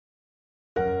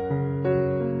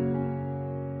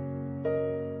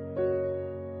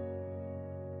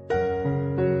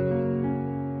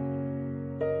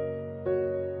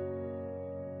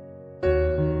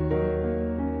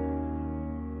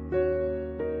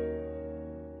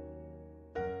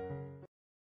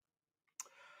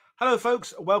Hello,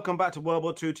 folks. Welcome back to World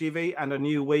War II TV and a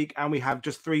new week. And we have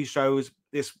just 3 shows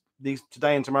these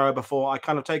today and tomorrow before I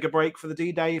kind of take a break for the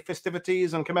D-Day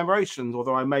festivities and commemorations,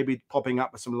 although I may be popping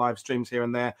up with some live streams here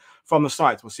and there from the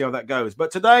site. We'll see how that goes.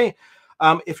 But today,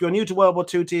 if you're new to World War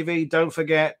II TV, don't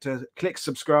forget to click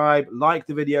subscribe, like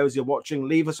the videos you're watching,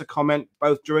 leave us a comment,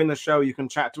 both during the show. You can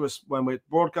chat to us when we're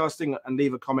broadcasting and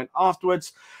leave a comment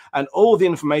afterwards. And all the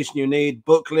information you need,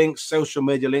 book links, social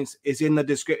media links, is in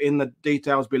the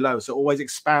details below. So always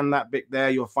expand that bit there.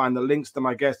 You'll find the links to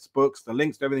my guests' books, the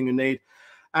links to everything you need.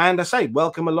 And I say,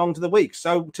 welcome along to the week.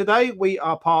 So today we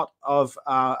are part of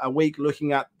a week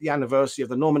looking at the anniversary of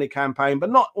the Normandy campaign,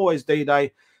 but not always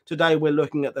D-Day. Today we're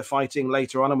looking at the fighting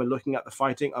later on, and we're looking at the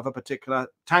fighting of a particular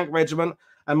tank regiment.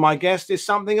 And my guest is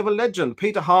something of a legend.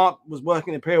 Peter Hart was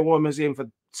working at the Imperial War Museum for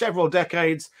several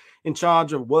decades, in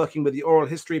charge of working with the oral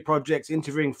history projects,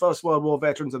 interviewing First World War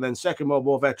veterans and then Second World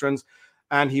War veterans.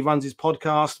 And he runs his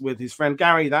podcast with his friend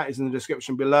Gary. That is in the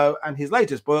description below. And his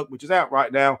latest book, which is out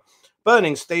right now,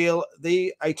 Burning Steel,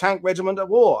 A Tank Regiment at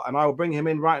War. And I will bring him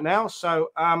in right now.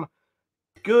 So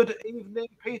good evening,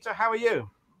 Peter. How are you?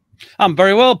 I'm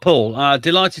very well, Paul.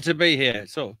 Delighted to be here.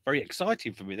 So very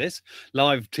exciting for me, this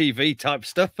live TV type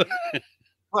stuff.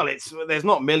 Well, there's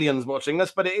not millions watching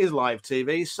this, but it is live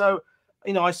TV. So,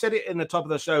 you know, I said it in the top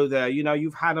of the show there, you know,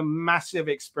 you've had a massive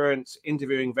experience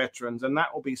interviewing veterans, and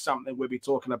that will be something we'll be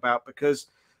talking about, because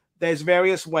there's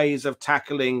various ways of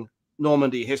tackling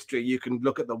Normandy history. You can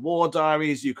look at the war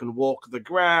diaries, you can walk the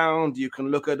ground, you can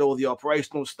look at all the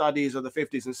operational studies of the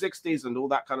 50s and 60s and all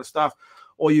that kind of stuff,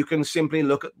 or you can simply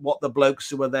look at what the blokes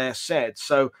who were there said.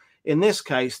 So in this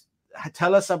case,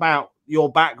 tell us about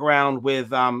your background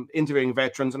with interviewing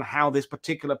veterans and how this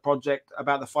particular project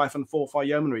about the Fife and Forfar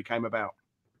Yeomanry came about.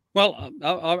 Well,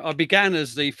 I began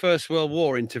as the First World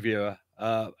War interviewer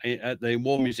at the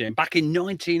War Museum back in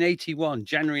 1981,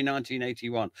 January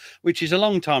 1981, which is a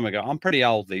long time ago. I'm pretty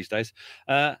old these days.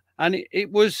 And it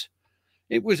was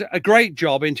a great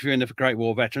job interviewing the Great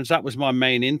War veterans. That was my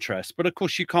main interest. But of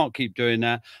course, you can't keep doing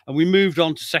that. And we moved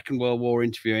on to Second World War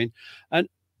interviewing. And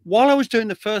while I was doing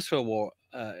the First World War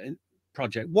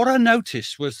project, what I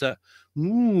noticed was that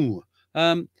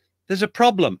there's a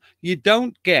problem. You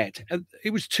don't get, it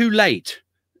was too late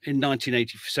in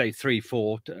 1980, say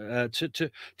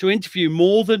 3-4, to interview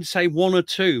more than, say, 1 or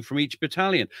 2 from each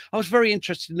battalion. I was very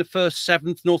interested in the 1st,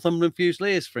 7th Northumberland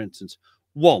Fusiliers, for instance.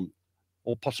 1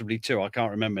 or possibly 2, I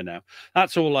can't remember now.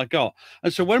 That's all I got.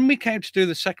 And so when we came to do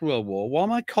the Second World War, while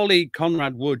my colleague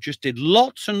Conrad Wood just did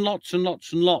lots and lots and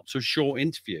lots and lots of short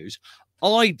interviews,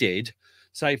 I did,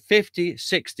 say, 50,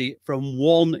 60 from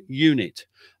 1 unit.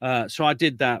 So I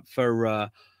did that for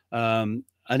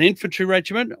an infantry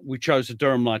regiment. We chose the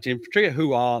Durham Light Infantry,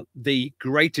 who are the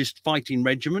greatest fighting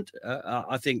regiment,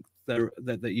 I think,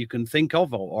 that you can think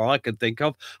of, or I can think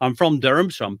of. I'm from Durham,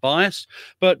 so I'm biased,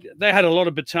 but they had a lot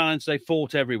of battalions. They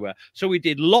fought everywhere. So we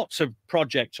did lots of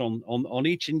projects on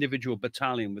each individual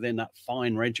battalion within that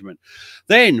fine regiment.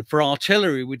 Then for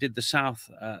artillery, we did the South,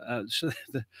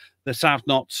 the South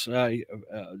Notts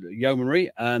Yeomanry,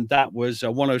 and that was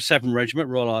a 107 Regiment,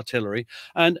 Royal Artillery.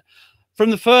 And from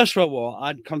the First World War,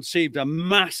 I'd conceived a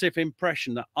massive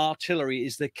impression that artillery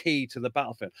is the key to the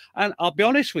battlefield. And I'll be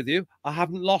honest with you, I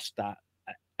haven't lost that.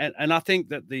 And I think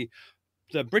that the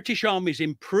British Army's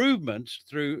improvement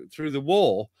through the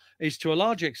war is to a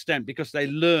large extent because they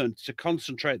learned to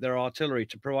concentrate their artillery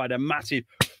to provide a massive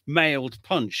mailed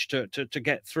punch to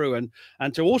get through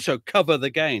and to also cover the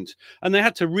gains. And they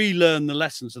had to relearn the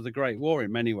lessons of the Great War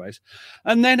in many ways.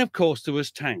 And then, of course, there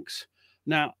was tanks.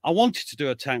 Now, I wanted to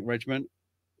do a tank regiment.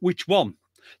 Which one?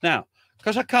 Now,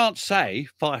 because I can't say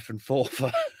Fife and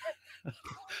Forfar,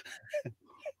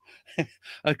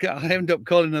 I end up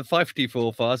calling them 50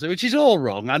 Forfars, which is all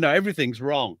wrong. I know everything's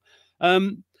wrong. But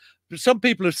some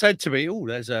people have said to me, oh,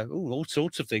 there's all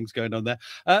sorts of things going on there.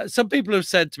 Some people have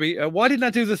said to me, why didn't I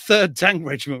do the 3rd Tank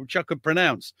Regiment, which I could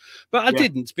pronounce? But I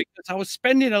didn't, because I was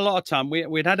spending a lot of time.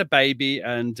 We'd had a baby,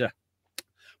 and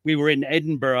we were in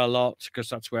Edinburgh a lot because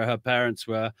that's where her parents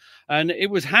were. And it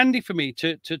was handy for me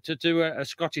to do a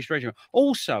Scottish regiment.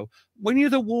 Also, when you're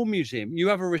the War Museum, you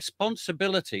have a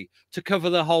responsibility to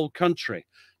cover the whole country.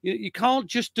 You can't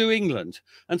just do England.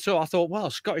 And so I thought,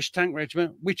 well, Scottish Tank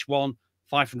Regiment, which one?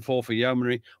 Fife and Forfar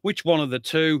Yeomanry. Which one of the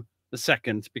 2? The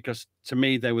 2nd, because to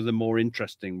me they were the more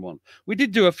interesting one. We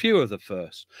did do a few of the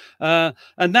first, and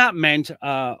that meant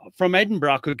from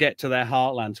Edinburgh I could get to their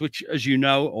heartlands, which, as you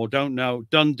know or don't know,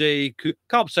 Dundee,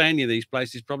 can't say any of these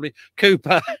places probably,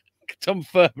 Cooper,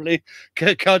 Dunfermline,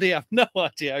 Kirkcaldy. I have no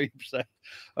idea how you say.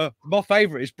 My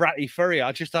favourite is Bratty Ferry.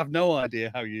 I just have no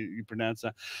idea how you pronounce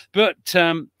that. But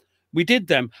we did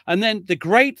them. And then the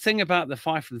great thing about the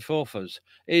Fife and Forfars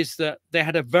is that they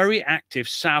had a very active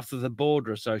south of the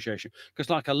border association, because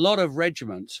like a lot of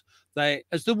regiments, they,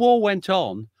 as the war went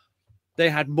on, they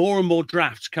had more and more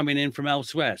drafts coming in from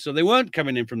elsewhere. So they weren't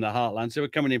coming in from the heartlands. They were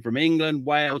coming in from England,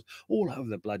 Wales, all over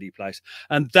the bloody place.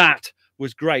 And that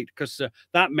was great, because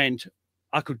that meant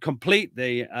I could complete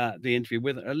the interview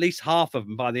with at least half of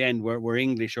them by the end were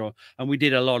English, and we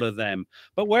did a lot of them.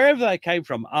 But wherever they came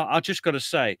from, I just got to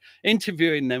say,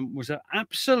 interviewing them was an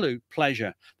absolute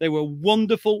pleasure. They were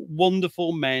wonderful,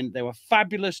 wonderful men. They were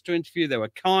fabulous to interview. They were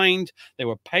kind. They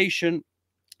were patient.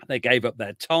 They gave up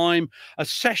their time. A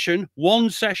session,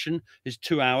 one session is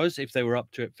 2 hours if they were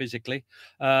up to it physically.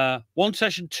 One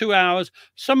session, 2 hours.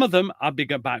 Some of them I'd be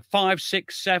going back 5,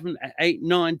 6, 7, 8,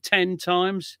 9, 10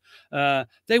 times.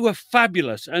 They were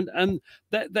fabulous, and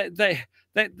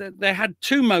they had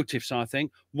two motives, I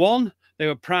think. One, they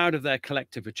were proud of their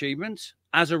collective achievements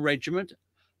as a regiment.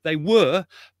 They were.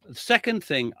 The second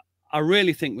thing I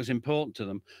really think was important to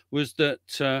them was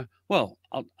that, well,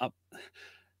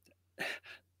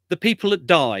 the people that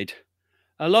died,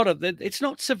 a lot of it, it's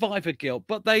not survivor guilt,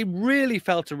 but they really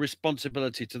felt a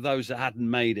responsibility to those that hadn't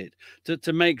made it,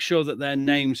 to make sure that their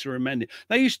names were amended.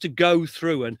 They used to go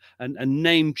through and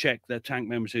name check their tank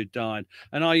members who died.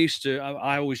 And I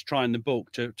always try in the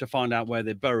book to find out where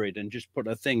they're buried and just put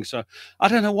a thing. So I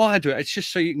don't know why I do it. It's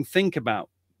just so you can think about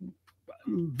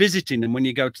visiting them when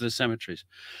you go to the cemeteries.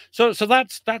 So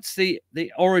that's the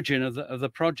origin of the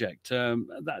project.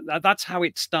 That's how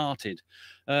it started,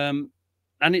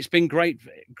 and it's been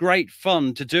great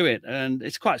fun to do it. And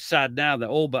it's quite sad now that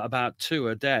all but about 2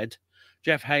 are dead.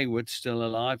 Jeff Hayward's still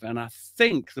alive, and I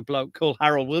think the bloke called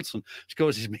Harold Wilson, which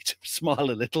causes me to smile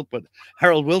a little, but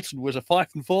Harold Wilson was a Fife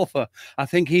and Forfar. I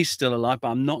think he's still alive, but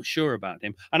I'm not sure about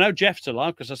him. I know Jeff's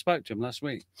alive because I spoke to him last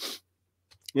week.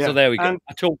 Yeah. So there we go. And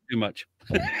I talk too much.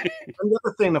 And the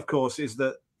other thing, of course, is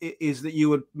that you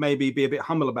would maybe be a bit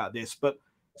humble about this, but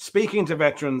speaking to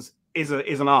veterans is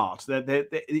an art.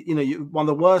 You know, one of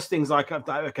the worst things I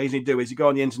occasionally do is you go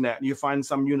on the internet and you find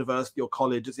some university or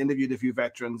college that's interviewed a few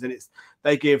veterans, and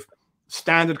they give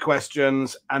standard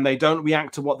questions and they don't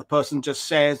react to what the person just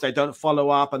says. They don't follow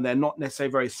up, and they're not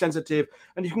necessarily very sensitive.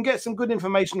 And you can get some good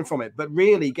information from it, but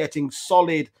really getting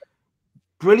solid,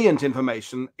 brilliant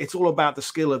information, it's all about the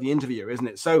skill of the interviewer, isn't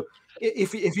it? So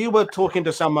if you were talking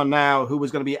to someone now who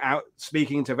was going to be out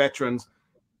speaking to veterans,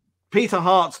 Peter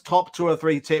Hart's top 2 or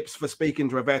 3 tips for speaking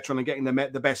to a veteran and getting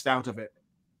the best out of it.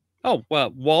 Oh,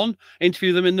 well, 1,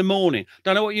 interview them in the morning.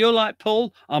 Don't know what you're like,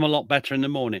 Paul. I'm a lot better in the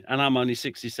morning, and I'm only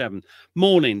 67.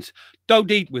 Mornings,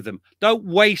 don't eat with them. Don't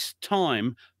waste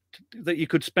time that you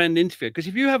could spend interviewing, because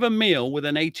if you have a meal with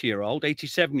an 80-year-old,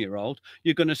 87-year-old,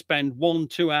 you're going to spend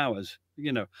 1-2 hours,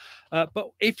 you know. But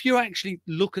if you actually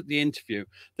look at the interview,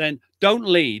 then don't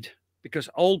lead, because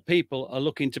old people are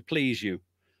looking to please you.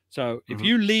 So if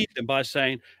you lead them by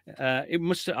saying,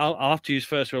 I'll have to use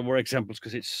first world war examples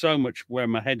because it's so much where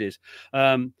my head is.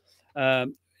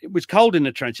 It was cold in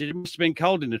the trenches. It must have been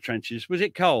cold in the trenches. Was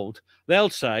it cold? They'll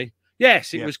say,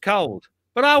 yes, it was cold.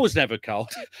 But I was never cold,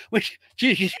 which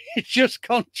it's just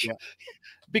conscious,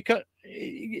 because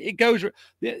it goes.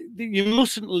 You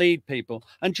mustn't lead people,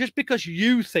 and just because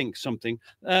you think something,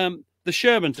 the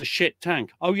Sherman's a shit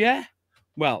tank. Oh yeah,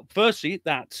 well, firstly,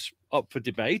 that's up for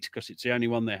debate because it's the only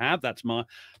one they have.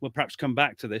 We'll perhaps come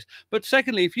back to this. But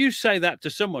secondly, if you say that to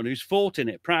someone who's fought in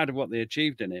it, proud of what they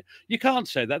achieved in it, you can't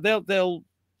say that.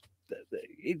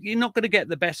 You're not going to get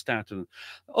the best out of them.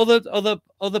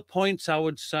 Other points I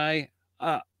would say.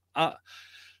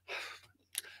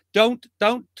 Don't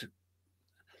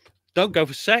go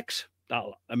for sex.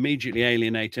 That'll immediately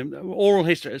alienate him. Oral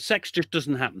history, sex just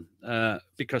doesn't happen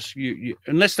because you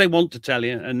unless they want to tell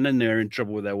you, and then they're in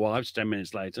trouble with their wives 10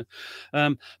 minutes later.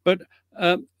 But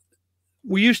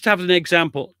we used to have an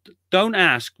example. Don't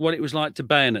ask what it was like to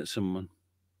bayonet someone.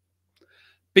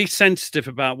 Be sensitive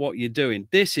about what you're doing.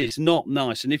 This is not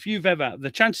nice. And if you've ever, the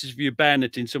chances of you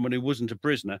bayoneting someone who wasn't a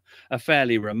prisoner are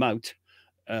fairly remote.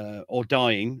 Or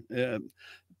dying,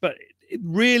 but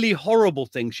really horrible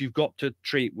things you've got to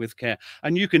treat with care.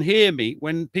 And you can hear me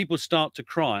when people start to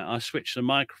cry. I switch the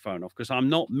microphone off because I'm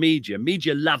not media.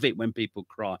 Media love it when people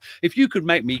cry. If you could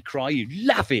make me cry, you'd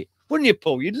love it, wouldn't you,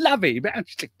 Paul? You'd love it.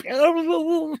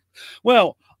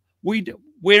 Well,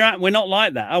 we're not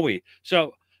like that, are we?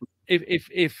 So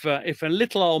if a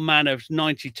little old man of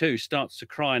 92 starts to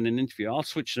cry in an interview, I'll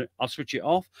switch it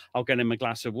off. I'll get him a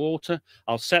glass of water.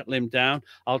 I'll settle him down.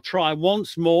 I'll try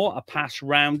once more a pass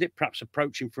round it, perhaps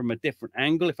approaching from a different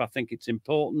angle if I think it's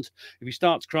important. If he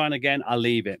starts crying again, I'll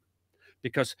leave it,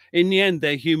 because in the end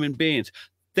they're human beings.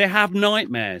 They have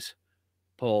nightmares.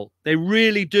 Paul. They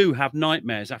really do have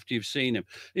nightmares after you've seen them.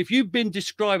 If you've been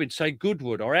describing, say,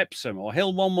 Goodwood or Epsom or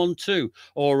Hill 112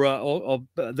 or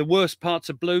the worst parts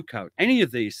of Bluecoat, any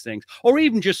of these things, or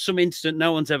even just some incident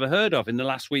no one's ever heard of in the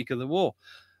last week of the war,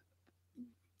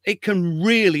 it can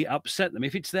really upset them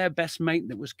if it's their best mate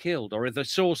that was killed, or if they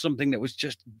saw something that was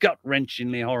just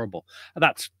gut-wrenchingly horrible.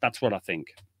 That's what I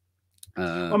think.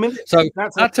 I mean, so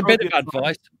that's a bit of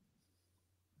advice.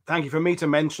 Thank you. For me to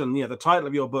mention, the title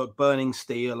of your book, Burning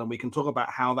Steel, and we can talk about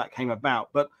how that came about.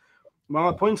 But one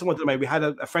of the points I wanted to make, we had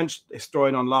a French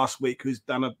historian on last week who's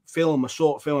done a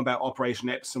short film about Operation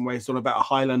Epsom, where he's talking about a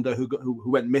Highlander who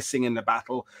went missing in the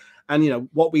battle. And,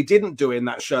 what we didn't do in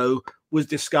that show was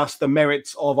discuss the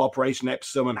merits of Operation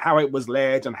Epsom and how it was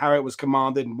led and how it was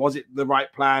commanded, and was it the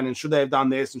right plan, and should they have done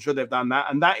this and should they have done that?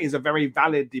 And that is a very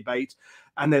valid debate.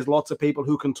 And there's lots of people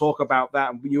who can talk about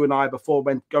that. You and I, before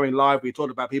when going live, we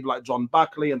talked about people like John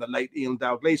Buckley and the late Ian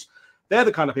Dalglish. They're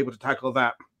the kind of people to tackle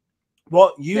that.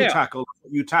 What you tackle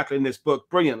in this book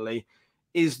brilliantly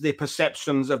is the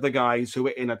perceptions of the guys who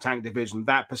are in a tank division.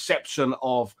 That perception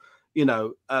of,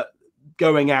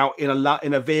 going out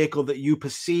in a vehicle that you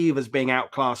perceive as being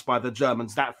outclassed by the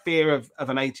Germans. That fear of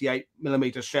an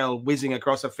 88mm shell whizzing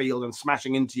across a field and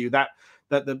smashing into you. That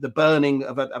the burning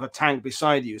of a tank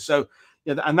beside you. So.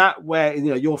 And that where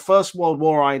your First World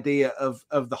War idea of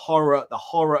the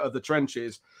horror of the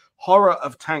trenches, horror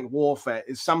of tank warfare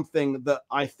is something that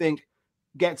I think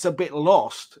gets a bit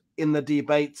lost in the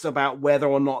debates about whether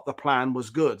or not the plan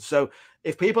was good. So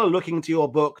if people are looking to your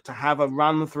book to have a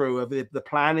run through of the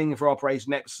planning for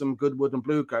Operation Epsom, Goodwood, and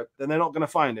Bluecoat, then they're not going to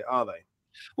find it, are they?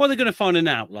 Well, they're going to find an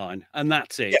outline, and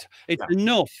that's it. It's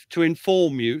enough to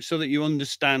inform you so that you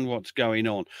understand what's going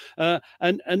on.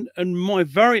 And my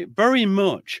very, very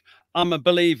much, I'm a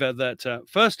believer that,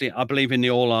 firstly, I believe in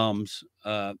the all arms.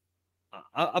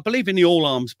 I believe in the all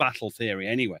arms battle theory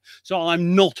anyway. So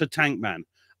I'm not a tank man.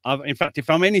 In fact, if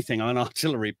I'm anything, I'm an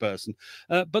artillery person.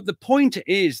 But the point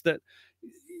is that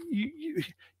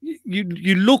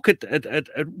you look at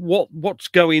what's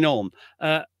going on,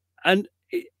 and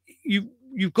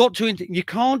you've got to, you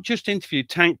can't just interview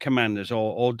tank commanders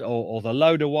or the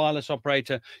loader wireless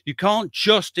operator. You can't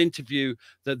just interview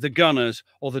the gunners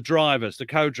or the drivers, the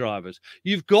co-drivers.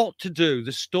 You've got to do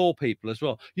the store people as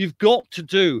well. You've got to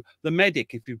do the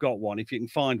medic if you've got one, if you can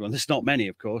find one. There's not many,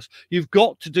 of course. You've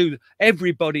got to do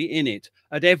everybody in it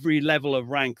at every level of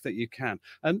rank that you can.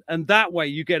 And that way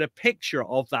you get a picture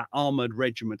of that armored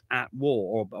regiment at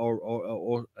war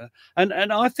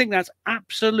and I think that's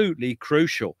absolutely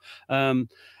crucial.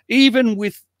 Even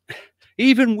with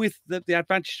the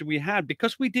advantage that we had,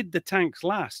 because we did the tanks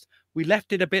last, we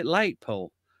left it a bit late,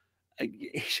 Paul.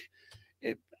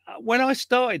 When I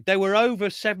started, they were over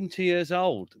 70 years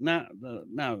old. Now,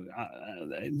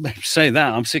 say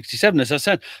that I'm 67, as I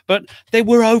said, but they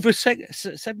were over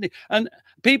 70. And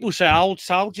people say old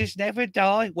soldiers never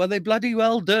die. Well, they bloody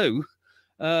well do.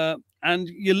 And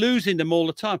you're losing them all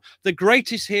the time. The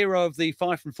greatest hero of the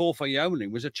Fife and Forfar Yeomanry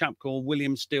was a chap called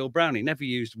William Steele Brown. He never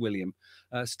used William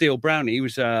Steele Brown. He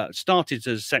was started as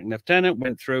a second lieutenant,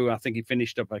 went through, I think he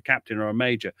finished up a captain or a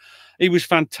major. He was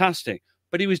fantastic,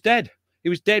 but he was dead. He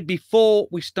was dead before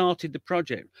we started the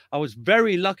project. I was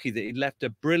very lucky that he left a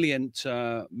brilliant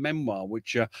memoir,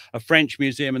 which a French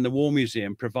museum and the War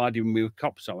Museum provided me with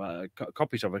copies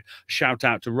of it. Shout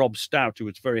out to Rob Stout, who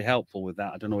was very helpful with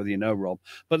that. I don't know whether you know Rob,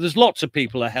 but there's lots of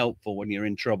people are helpful when you're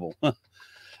in trouble.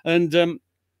 And the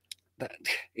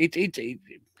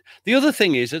other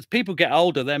thing is, as people get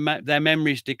older, their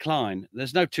memories decline.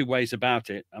 There's no two ways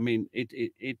about it. I mean,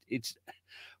 it's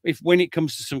when it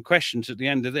comes to some questions at the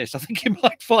end of this, I think you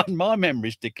might find my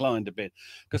memories declined a bit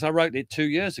because I wrote it 2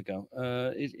 years ago.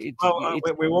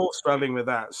 We're all struggling with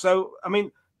that. So, I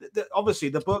mean, obviously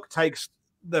the book takes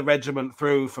the regiment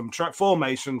through from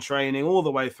formation training all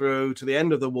the way through to the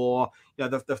end of the war.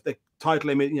 The title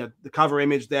image, the cover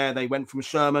image there, they went from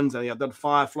Shermans and they had done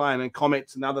Firefly and then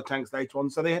Comets and other tanks later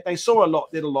on. So they saw a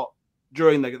lot, did a lot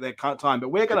during their time. But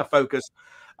we're going to focus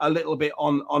a little bit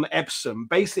on Epsom,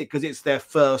 basically because it's their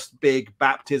first big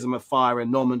baptism of fire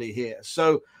in Normandy here.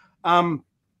 So,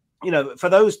 for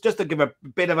those, just to give a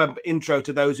bit of an intro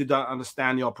to those who don't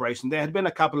understand the operation, there had been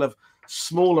a couple of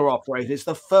smaller operations. It's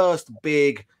the first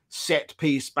big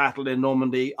set-piece battle in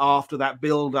Normandy after that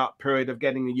build-up period of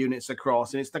getting the units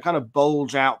across. And it's the kind of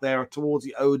bulge out there towards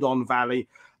the Odon Valley,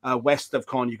 west of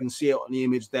Caen. You can see it on the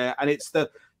image there. And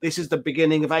this is the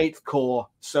beginning of 8th Corps.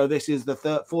 So this is the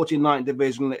 49th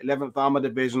Division, 11th Armored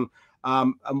Division,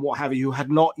 and what have you, who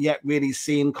had not yet really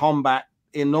seen combat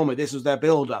in Normandy. This was their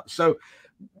build-up. So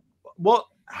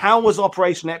how was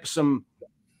Operation Epsom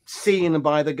seen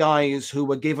by the guys who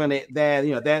were given it there.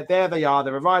 You know, there they are.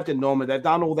 They've arrived in Normandy. They've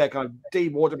done all their kind of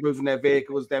deep waterproofing their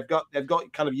vehicles. They've got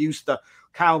kind of used to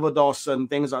Calvados and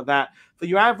things like that. For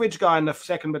your average guy in the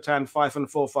 2nd Battalion, Fife and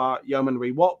Forfar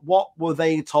Yeomanry, what were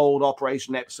they told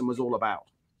Operation Epsom was all about?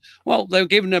 Well, they're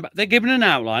given an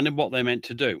outline of what they're meant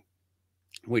to do,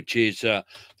 which is the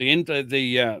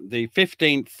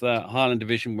 15th Highland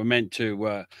Division were meant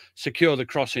to secure the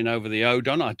crossing over the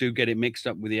Odon. I do get it mixed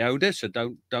up with the Oder, so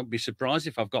don't be surprised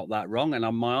if I've got that wrong, and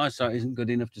my eyesight isn't good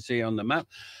enough to see it on the map.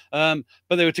 But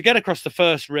they were to get across the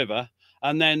first river,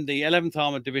 and then the 11th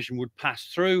Armoured Division would pass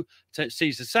through to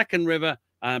seize the second river,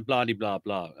 and blah blah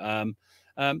blah.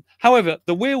 However,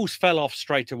 the wheels fell off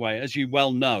straight away, as you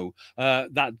well know.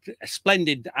 That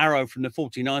splendid arrow from the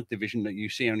 49th Division that you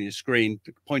see on your screen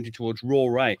pointing towards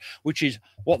Rauray, which is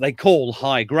what they call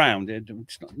high ground.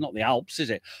 It's not the Alps,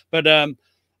 is it? But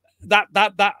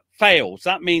that fails.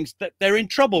 That means that they're in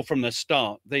trouble from the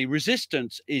start. The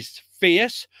resistance is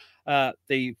fierce.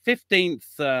 The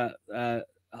 15th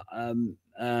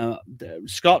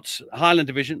Scots Highland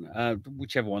Division,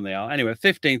 whichever one they are, anyway,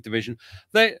 15th Division,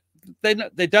 they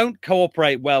don't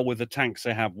cooperate well with the tanks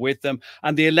they have with them,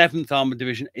 and the 11th Armoured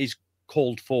Division is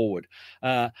called forward.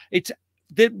 It's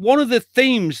one of the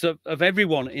themes of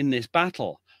everyone in this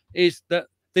battle is that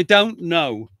they don't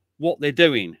know what they're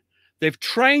doing. They've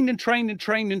trained and trained and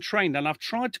trained and trained, and I've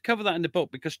tried to cover that in the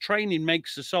book because training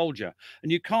makes a soldier,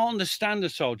 and you can't understand a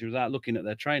soldier without looking at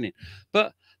their training.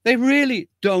 But they really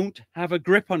don't have a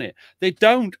grip on it. They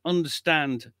don't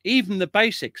understand even the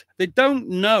basics. They don't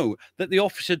know that the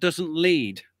officer doesn't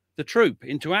lead the troop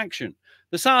into action.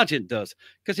 The sergeant does,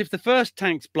 because if the first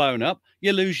tank's blown up,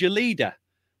 you lose your leader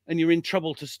and you're in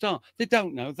trouble to start. They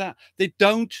don't know that. They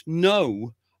don't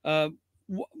know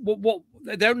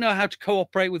they don't know how to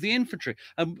cooperate with the infantry.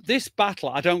 And this battle,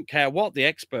 I don't care what the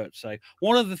experts say,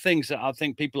 one of the things that I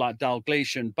think people like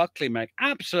Dalgleish and Buckley make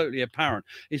absolutely apparent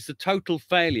is the total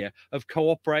failure of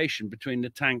cooperation between the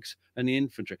tanks and the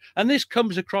infantry. And this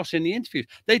comes across in the interviews.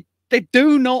 They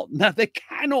do not know, they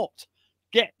cannot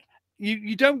get,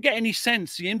 you don't get any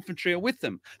sense the infantry are with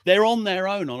them. They're on their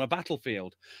own on a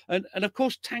battlefield. And of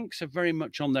course, tanks are very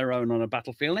much on their own on a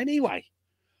battlefield anyway.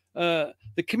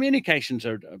 The communications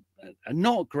are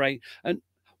not great. And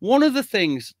one of the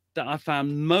things that I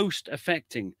found most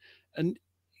affecting, and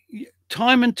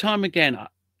time again,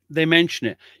 they mention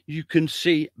it, you can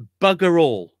see bugger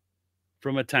all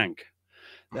from a tank.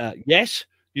 Yes,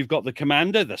 you've got the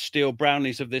commander, the Steel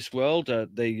Brownies of this world,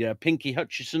 the Pinky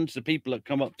Hutchisons, the people that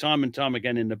come up time and time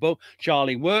again in the book,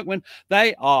 Charlie Workman.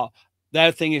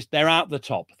 Their thing is they're out the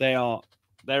top. They're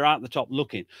out the top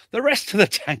looking. The rest of the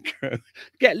tank crew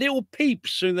get little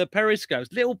peeps through the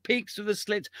periscopes, little peeks through the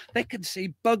slits. They can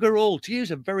see bugger all, to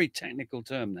use a very technical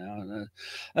term now.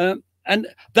 And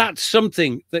that's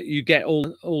something that you get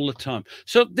all the time.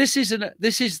 So this is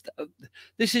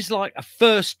like a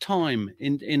first time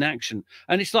in action,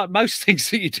 and it's like most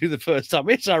things that you do the first time.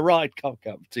 It's a right cock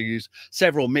up, to use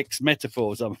several mixed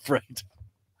metaphors, I'm afraid.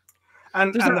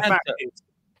 And the fact is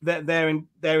that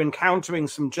they're encountering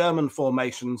some German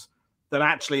formations that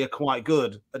actually are quite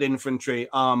good at infantry,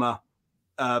 armor,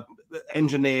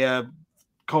 engineer,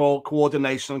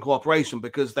 coordination and cooperation,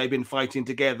 because they've been fighting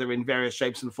together in various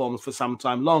shapes and forms for some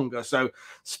time longer. So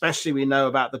especially we know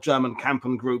about the German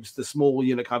Kampen groups, the small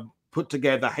unit kind of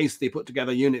hastily put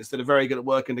together units that are very good at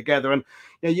working together. And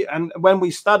and when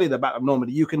we study the Battle of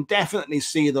Normandy, you can definitely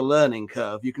see the learning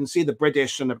curve. You can see the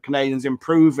British and the Canadians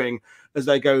improving as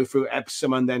they go through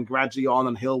Epsom and then gradually on,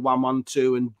 and Hill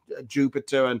 112 and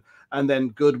Jupiter and then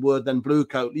Goodwood, then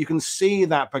Bluecoat. You can see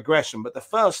that progression. But the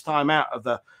first time out of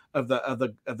the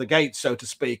gate, so to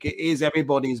speak, it is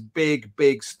everybody's big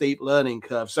steep learning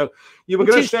curve. So you were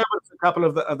going to share with us a couple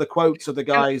of the quotes of the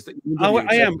guys that you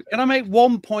I am. Can I make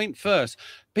one point first?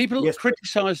 People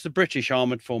criticize the British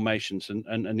armored formations and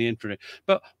the infantry,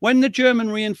 but when the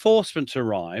German reinforcements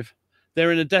arrive,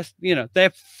 they're in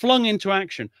they're flung into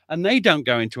action, and they don't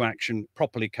go into action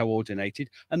properly coordinated,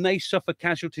 and they suffer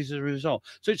casualties as a result.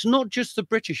 So it's not just the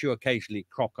British who occasionally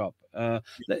crock up.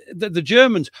 The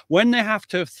Germans, when they have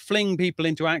to fling people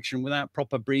into action without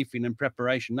proper briefing and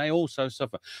preparation, they also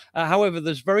suffer. However,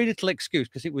 there's very little excuse,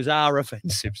 because it was our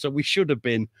offensive, so we should have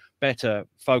been better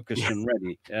focused and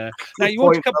ready. Now, you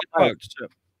want a couple of quotes.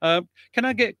 Can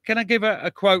I give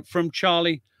a quote from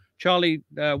Charlie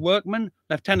Workman,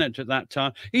 lieutenant at that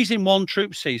time? He's in 1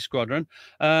 Troop C Squadron.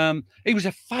 He was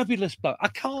a fabulous bloke. I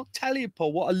can't tell you,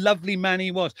 Paul, what a lovely man he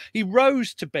was. He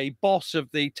rose to be boss of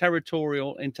the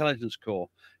Territorial Intelligence Corps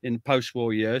in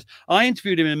post-war years. I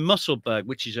interviewed him in Musselburgh,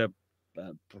 which is a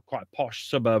quite posh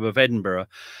suburb of Edinburgh.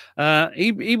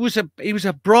 He was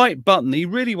a bright button. He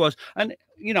really was. And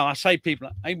you know, I say people,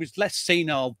 he was less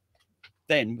senile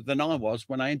then than I was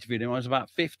when I interviewed him. I was about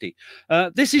 50.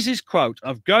 This is his quote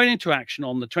of going into action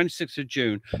on the 26th of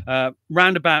June,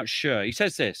 roundabout Sure. He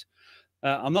says this.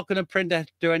 I'm not going to pretend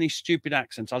to do any stupid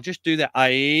accents. I'll just do that.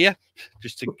 I,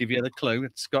 just to give you the clue.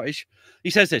 It's Scottish. He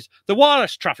says this. The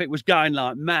wireless traffic was going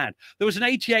like mad. There was an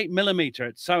 88mm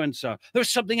at so-and-so. There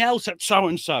was something else at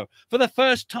so-and-so. For the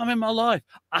first time in my life,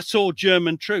 I saw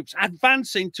German troops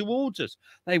advancing towards us.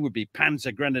 They would be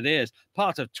Panzer Grenadiers,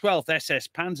 part of 12th SS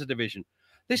Panzer Division.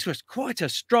 This was quite a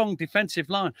strong defensive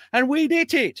line, and we'd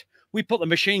hit it. We put the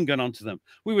machine gun onto them.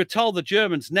 We were told the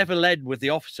Germans never led with the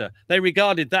officer. They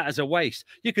regarded that as a waste.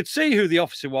 You could see who the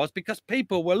officer was because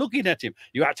people were looking at him.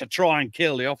 You had to try and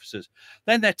kill the officers.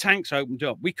 Then their tanks opened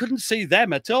up. We couldn't see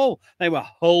them at all. They were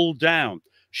hull down.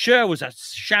 Sure was a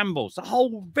shambles. The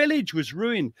whole village was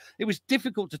ruined. It was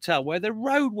difficult to tell where the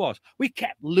road was. We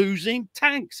kept losing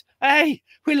tanks. Hey,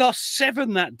 we lost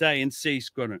 7 that day in C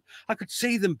Squadron. I could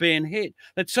see them being hit.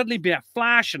 There'd suddenly be a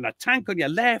flash and a tank on your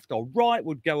left or right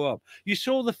would go up. You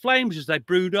saw the flames as they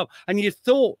brewed up and you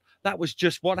thought that was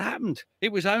just what happened.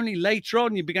 It was only later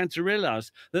on you began to realize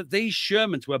that these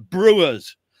Shermans were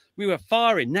brewers. We were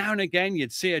firing. Now and again,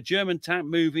 you'd see a German tank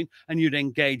moving and you'd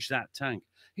engage that tank.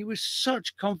 It was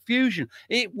such confusion.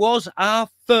 It was our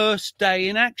first day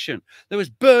in action. There was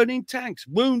burning tanks,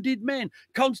 wounded men,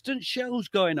 constant shells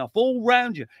going off all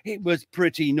round you. It was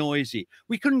pretty noisy.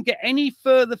 We couldn't get any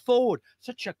further forward.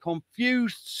 Such a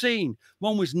confused scene.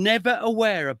 One was never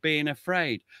aware of being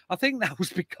afraid. I think that was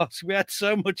because we had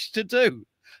so much to do.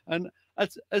 And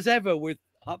as ever with...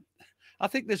 I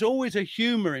think there's always a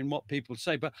humor in what people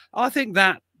say, but I think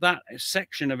that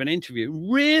section of an interview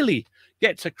really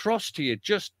gets across to you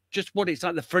just what it's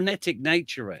like, the frenetic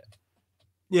nature of it.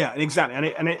 Yeah,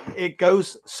 exactly. And it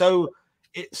goes, so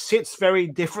it sits very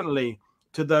differently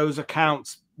to those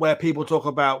accounts where people talk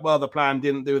about, well, the plan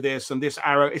didn't do this and this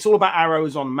arrow. It's all about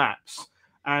arrows on maps.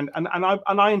 And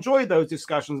I enjoy those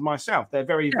discussions myself. They're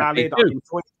very valid. I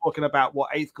enjoy talking about what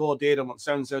 8th Corps did and what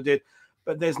so-and-so did.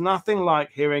 But there's nothing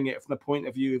like hearing it from the point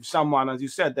of view of someone, as you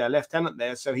said, their lieutenant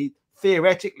there. So he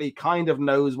theoretically kind of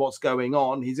knows what's going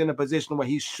on. He's in a position where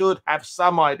he should have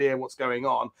some idea what's going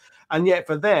on. And yet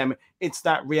for them, it's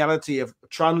that reality of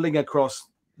trundling across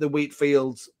the wheat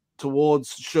fields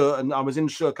towards Sure. And I was in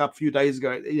Sure a few days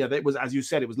ago. You know, it was, as you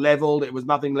said, it was leveled. It was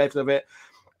nothing left of it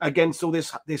against all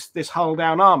this hull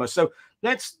down armor. So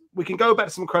we can go back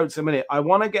to some quotes in a minute. I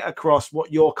want to get across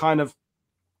what your kind of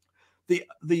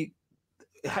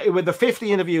with the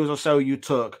 50 interviews or so you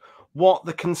took, what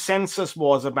the consensus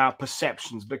was about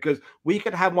perceptions, because we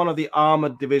could have one of the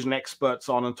armored division experts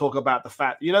on and talk about the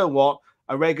fact, you know what,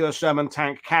 a regular Sherman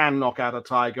tank can knock out a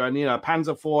Tiger, and you know,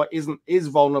 Panzer IV is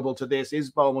vulnerable to this, is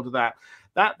vulnerable to that.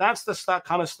 That's the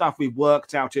kind of stuff we've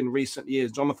worked out in recent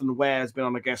years. Jonathan Ware has been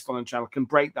on a guest on the channel, can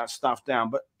break that stuff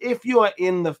down. But if you are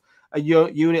in a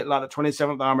unit like the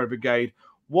 27th Armored Brigade,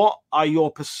 what are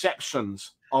your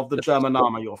perceptions of the German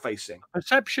armor you're facing?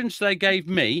 Perceptions they gave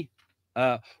me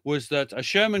was that a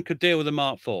Sherman could deal with a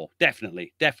Mark IV.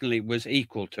 Definitely was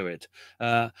equal to it.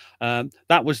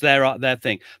 That was their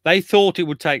thing. They thought it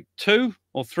would take 2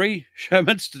 or 3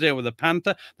 Shermans to deal with a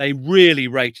Panther. They really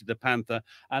rated the Panther,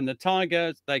 and the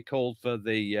Tigers they called for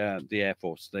the Air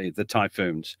Force, the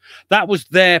Typhoons. That was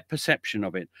their perception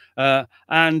of it,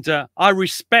 and I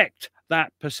respect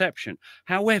that perception.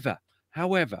 However,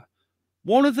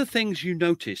 one of the things you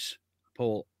notice,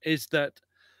 Paul, is that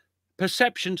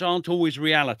perceptions aren't always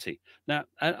reality. Now,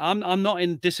 I'm not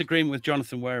in disagreement with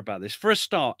Jonathan Ware about this. For a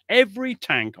start, every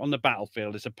tank on the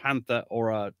battlefield is a Panther or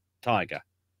a Tiger.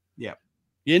 Yeah.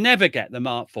 You never get the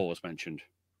Mark IVs mentioned.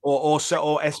 Or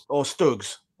Stugs. Or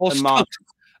Stugs.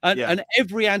 Yeah. And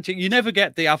every anti, you never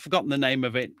get the, I've forgotten the name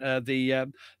of it.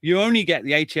 You only get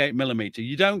the 88mm.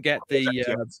 You don't get the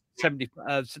 70,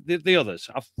 the others.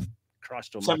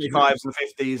 Christ almighty. 75s and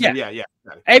 50s. Yeah. And yeah.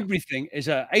 Everything is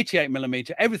a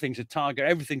 88mm. Everything's a Tiger.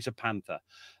 Everything's a Panther.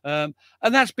 And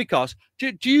that's because,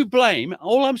 do you blame,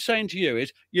 all I'm saying to you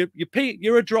is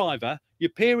you're a driver. You're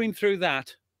peering through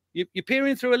that. You're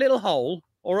peering through a little hole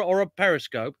or a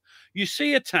periscope. You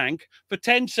see a tank for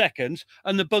 10 seconds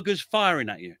and the bugger's firing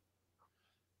at you.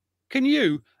 Can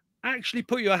you actually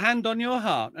put your hand on your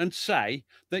heart and say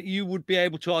that you would be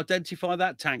able to identify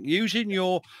that tank using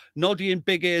your noddy and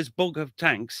big ears book of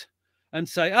tanks and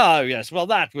say, oh, yes, well,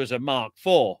 that was a Mark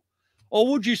IV? Or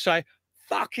would you say,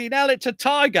 fucking hell, it's a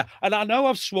Tiger? And I know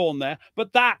I've sworn there,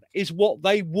 but that is what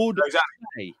they would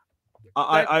say.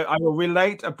 I will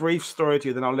relate a brief story to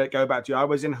you, then I'll let go back to you. I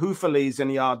was in Houffalize in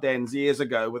the Ardennes years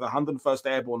ago with a 101st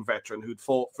Airborne veteran who'd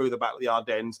fought through the Battle of the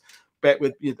Ardennes, bet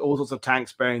with all sorts of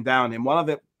tanks bearing down him. One of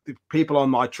the people on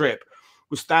my trip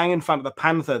was standing in front of the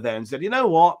Panther there and said, you know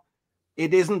what?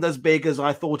 It isn't as big as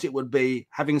I thought it would be,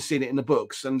 having seen it in the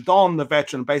books. And Don, the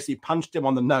veteran, basically punched him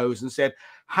on the nose and said,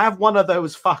 have one of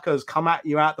those fuckers come at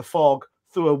you out the fog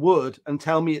through a wood and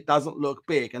tell me it doesn't look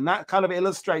big. And that kind of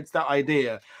illustrates that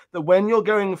idea that when you're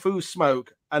going through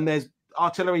smoke and there's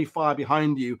artillery fire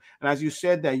behind you, and as you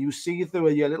said there, you see through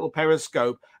your little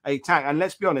periscope a tank. And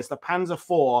let's be honest, the Panzer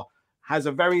IV has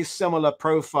a very similar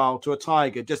profile to a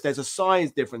Tiger, just there's a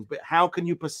size difference. But how can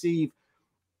you perceive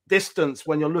distance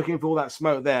when you're looking for all that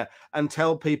smoke there and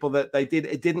tell people that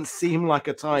it didn't seem like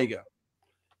a Tiger?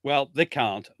 Well, they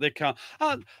can't. The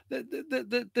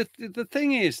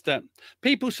thing is that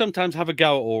people sometimes have a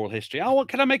go at oral history. Oh,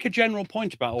 can I make a general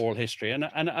point about oral history and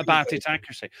about its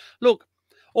accuracy? Look,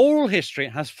 oral history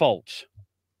has faults,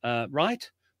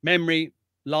 right? Memory,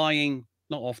 lying,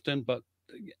 not often, but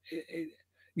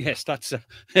yes, that's.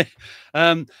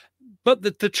 But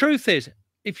the truth is,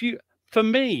 for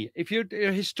me, if you're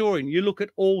a historian, you look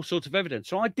at all sorts of evidence.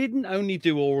 So I didn't only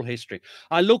do oral history.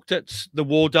 I looked at the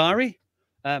war diary.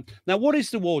 Now, what is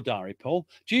the war diary, Paul?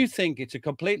 Do you think it's a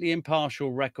completely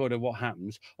impartial record of what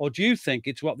happens, or do you think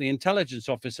it's what the intelligence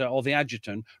officer or the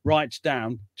adjutant writes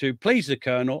down to please the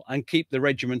colonel and keep the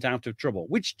regiment out of trouble?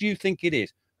 Which do you think it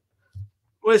is?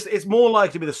 Well, it's more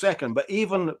likely to be the second, but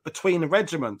even between the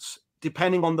regiments,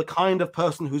 depending on the kind of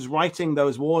person who's writing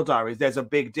those war diaries, there's a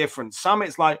big difference. Some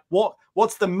it's like,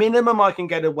 what's the minimum I can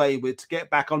get away with to get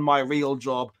back on my real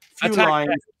job? Few lines,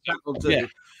 that will do. Yeah.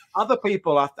 Other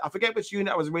people, I forget which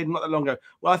unit I was reading not that long ago.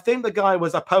 Well, I think the guy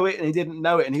was a poet and he didn't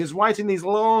know it. And he was writing these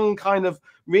long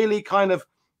really going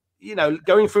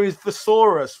through his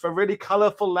thesaurus for really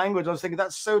colorful language. I was thinking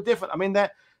that's so different. I mean,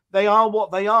 they are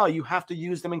what they are. You have to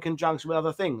use them in conjunction with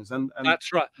other things. And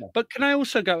that's right. But can I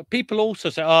also go? People also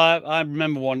say, I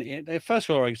remember one, first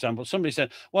of all, example, somebody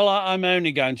said, well, I'm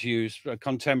only going to use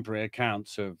contemporary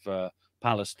accounts of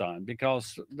Palestine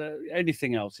because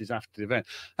anything else is after the event.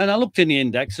 And I looked in the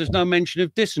index, there's no mention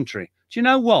of dysentery. Do you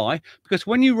know why? Because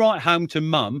when you write home to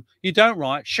mum, you don't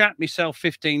write shat myself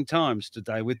 15 times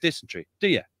today with dysentery, do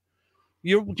you?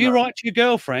 Do you write to your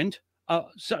girlfriend,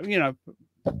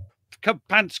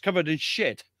 pants covered in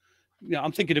shit?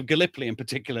 I'm thinking of Gallipoli in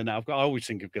particular now. I always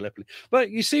think of Gallipoli. But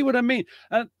you see what I mean?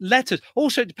 Letters.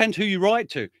 Also, it depends who you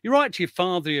write to. You write to your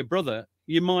father, your brother,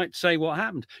 you might say what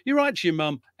happened. You write to your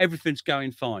mum, everything's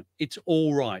going fine. It's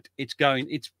all right. It's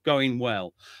going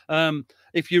well.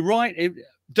 If you write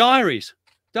diaries,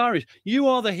 you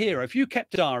are the hero. If you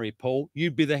kept a diary, Paul,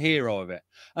 you'd be the hero of it.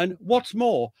 And what's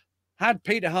more, had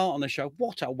Peter Hart on the show,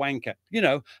 what a wanker,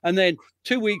 and then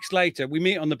 2 weeks later, we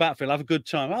meet on the battlefield, have a good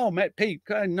time. Oh, met Pete,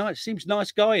 nice, seems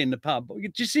nice guy in the pub.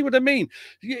 Do you see what I mean?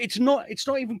 It's not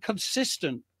even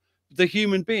consistent, the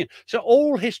human being. So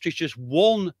oral history is just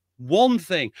one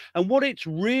thing. And what it's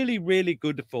really, really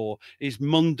good for is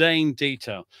mundane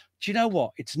detail. Do you know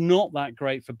what? It's not that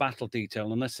great for battle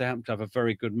detail unless they happen to have a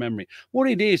very good memory. What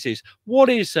it is what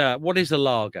is a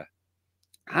lager?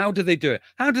 How do they do it?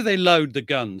 How do they load the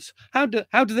guns? How do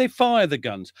they fire the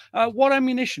guns? What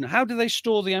ammunition? How do they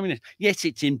store the ammunition? Yes,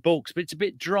 it's in bulks, but it's a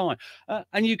bit dry.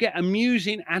 And you get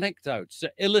amusing anecdotes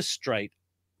that illustrate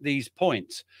these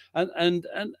points. And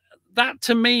that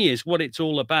to me is what it's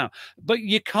all about. But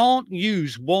you can't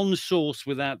use one source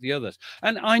without the others.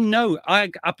 And I know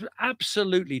I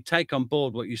absolutely take on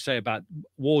board what you say about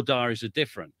war diaries are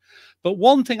different. But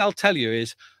one thing I'll tell you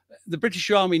is the British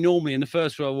Army normally in the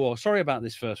First World War, sorry about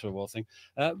this First World War thing,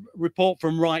 report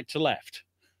from right to left.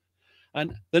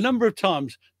 And the number of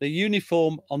times the unit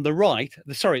on the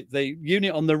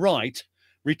right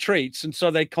retreats, and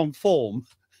so they conform.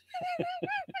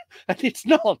 And it's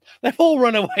not. They've all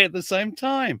run away at the same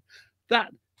time. Do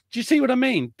you see what I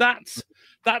mean? That's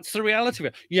the reality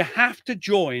of it. You have to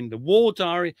join the war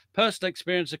diary, personal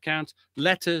experience accounts,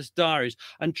 letters, diaries,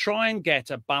 and try and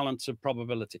get a balance of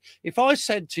probability. If I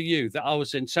said to you that I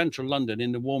was in central London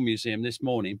in the War Museum this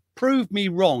morning, prove me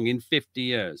wrong in 50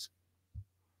 years.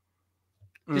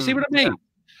 Do you see what I mean?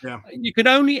 Yeah. You can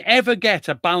only ever get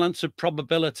a balance of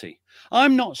probability.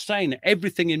 I'm not saying that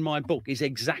everything in my book is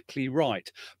exactly right,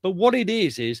 but what it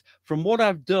is from what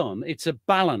I've done, it's a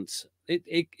balance.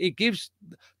 It gives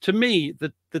to me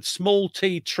the small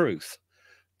t truth.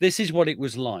 This is what it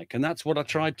was like, and that's what I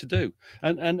tried to do.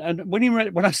 And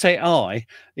when I say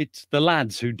it's the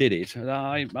lads who did it.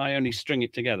 I only string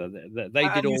it together. They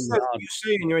did all. You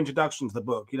say in your introduction to the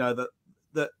book,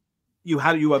 that you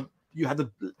were you had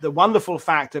the wonderful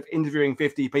fact of interviewing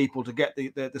 50 people to get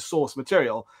the source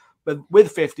material, but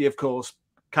with 50, of course,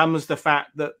 comes the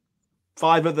fact that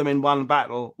 5 of them in one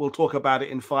battle will talk about it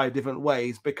in 5 different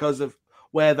ways because of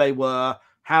where they were,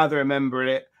 how they remember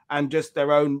it, and just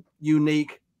their own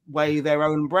unique way their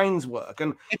own brains work.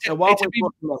 And so while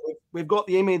we've got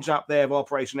the image up there of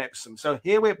Operation Epsom, so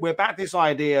here we're back to this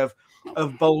idea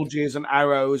of bulges and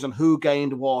arrows and who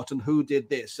gained what and who did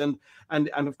this, and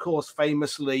of course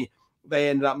famously they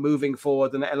ended up moving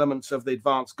forward and elements of the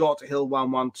advance got to Hill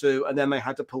 112 and then they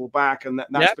had to pull back, and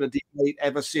that's been a debate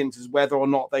ever since, is whether or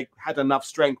not they had enough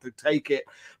strength to take it.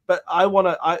 But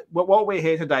what we're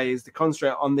here today is to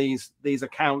concentrate on these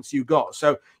accounts you got.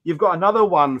 So you've got another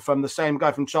one from the same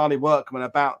guy, from Charlie Workman,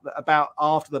 about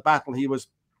after the battle he was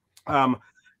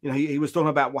he was talking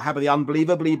about what happened, the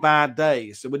unbelievably bad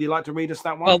days. So would you like to read us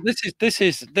that one? Well, this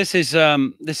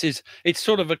is it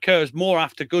sort of occurs more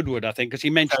after Goodwood, I think, because he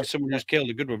mentioned someone who's killed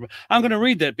at Goodwood. I'm going to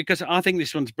read that because I think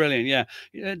this one's brilliant.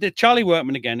 Yeah, the Charlie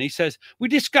Workman again. He says, we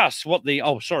discuss what the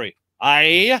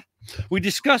we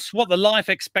discussed what the life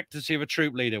expectancy of a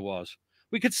troop leader was.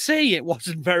 We could see it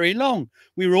wasn't very long.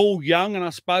 We were all young and I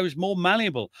suppose more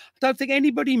malleable. I don't think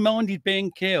anybody minded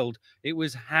being killed. It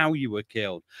was how you were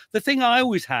killed. The thing I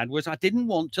always had was I didn't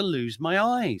want to lose my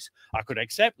eyes. I could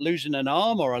accept losing an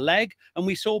arm or a leg, and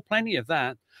we saw plenty of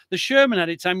that. The Sherman had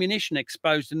its ammunition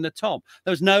exposed in the top.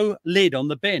 There was no lid on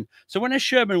the bin. So when a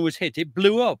Sherman was hit, it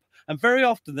blew up. And very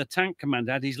often the tank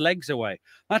commander had his legs away.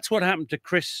 That's what happened to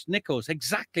Chris Nichols,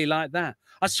 exactly like that.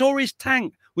 I saw his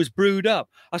tank was brewed up.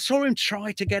 I saw him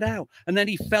try to get out, and then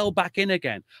he fell back in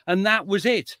again. And that was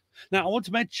it. Now, I want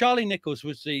to mention Charlie Nichols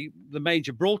was the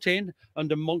major brought in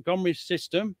under Montgomery's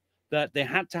system that they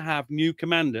had to have new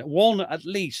commander. One, at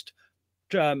least,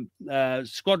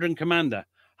 squadron commander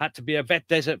had to be a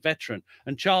desert veteran.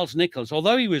 And Charles Nichols,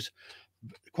 although he was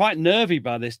quite nervy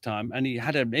by this time and he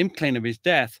had an inkling of his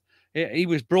death, he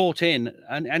was brought in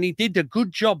and he did a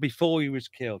good job before he was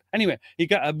killed. Anyway,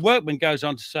 Workman goes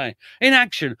on to say, in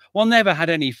action, one never had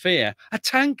any fear. A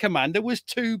tank commander was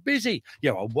too busy.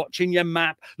 You were watching your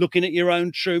map, looking at your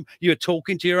own troop. You were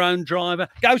talking to your own driver.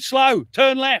 Go slow,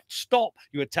 turn left, stop.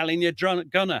 You were telling your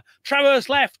gunner, traverse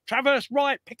left, traverse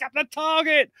right, pick up the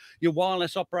target. Your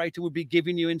wireless operator would be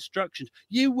giving you instructions.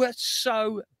 You were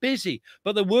so busy.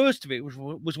 But the worst of it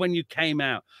was when you came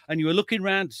out and you were looking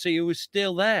around to see who was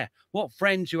still there, what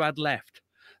friends you had left.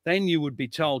 Then you would be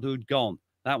told who'd gone.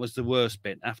 That was the worst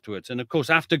bit afterwards. And of course,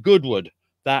 after Goodwood,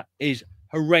 that is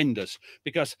horrendous,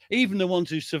 because even the ones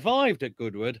who survived at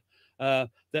Goodwood,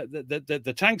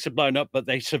 the tanks are blown up, but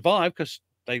they survive because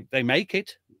they make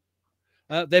it.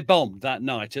 They're bombed that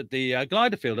night at the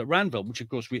glider field at Ranville, which of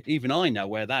course even I know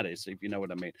where that is, if you know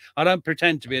what I mean. I don't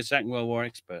pretend to be a Second World War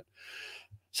expert.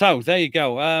 So there you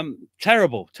go.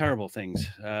 Terrible, terrible things.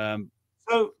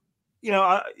 So,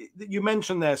 you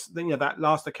mentioned this, that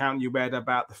last account you read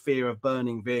about the fear of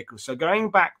burning vehicles. So going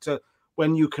back to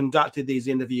when you conducted these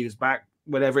interviews back,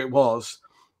 whatever it was,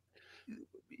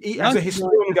 as a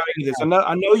historian going into this,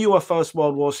 I know you were First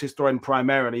World War historian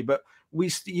primarily, but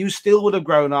you still would have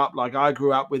grown up like I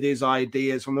grew up with his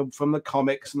ideas from the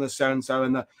comics and the so-and-so,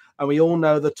 and we all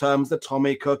know the terms, the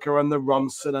Tommy Cooker and the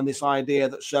Ronson, and this idea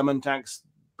that Sherman tanks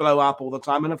blow up all the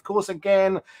time. And of course,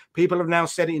 again, people have now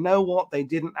said, you know what, they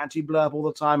didn't actually blow up all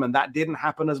the time, and that didn't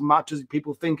happen as much as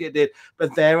people think it did.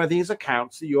 But there are these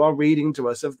accounts that you are reading to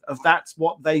us of that's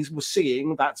what they were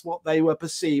seeing, that's what they were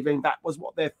perceiving, that was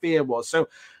what their fear was. So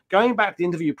going back to the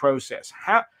interview process,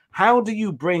 how do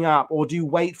you bring up, or do you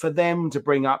wait for them to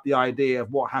bring up the idea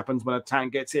of what happens when a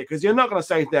tank gets hit? Because you're not going to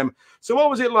say to them, so what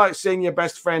was it like seeing your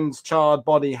best friend's charred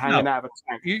body hanging out of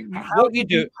a tank? How do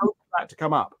you hope for that to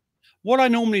come up? What I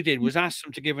normally did was ask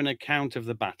them to give an account of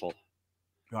the battle,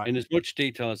 right, in as much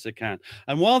detail as they can.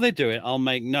 And while they do it, I'll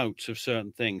make notes of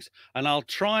certain things, and I'll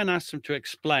try and ask them to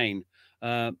explain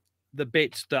the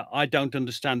bits that I don't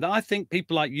understand, that I think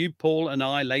people like you, Paul, and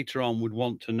I later on would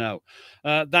want to know.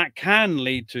 That can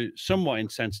lead to somewhat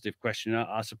insensitive question,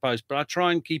 I suppose, but I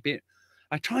try and keep it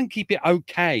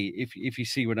okay, if you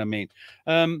see what I mean.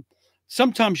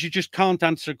 Sometimes you just can't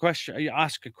answer a question, you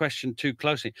ask a question too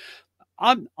closely.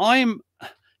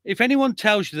 If anyone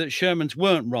tells you that Shermans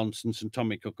weren't Ronsons and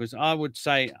Tommy Cookers, I would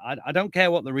say I don't care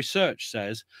what the research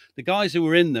says. The guys who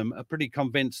were in them are pretty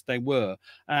convinced they were.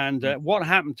 And what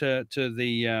happened to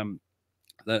the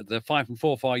Fife and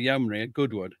Forfar Yeomanry at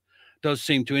Goodwood does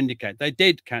seem to indicate they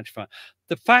did catch fire.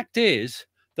 The fact is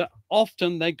that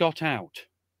often they got out.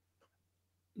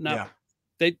 Now,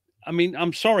 I mean,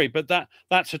 I'm sorry, but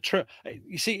that's a true.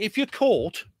 You see, if you're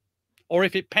caught, or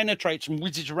if it penetrates and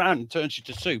whizzes around and turns you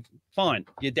to soup, fine,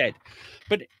 you're dead.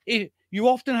 But you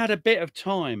often had a bit of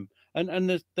time, and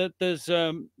there's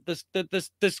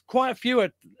quite a few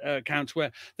accounts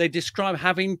where they describe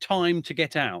having time to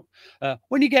get out.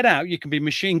 When you get out, you can be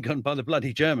machine gunned by the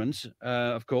bloody Germans.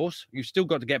 Of course, you've still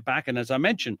got to get back, and as I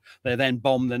mentioned, they then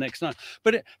bomb the next night.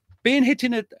 But being hit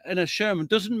in a Sherman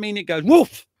doesn't mean it goes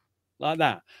woof like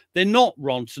that. They're not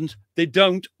Ronsons. They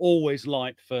don't always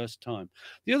light first time.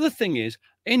 The other thing is,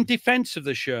 in defense of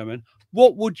the Sherman,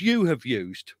 what would you have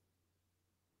used?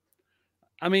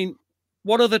 I mean,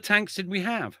 what other tanks did we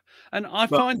have? And I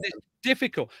find this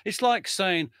difficult. It's like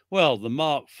saying, well, the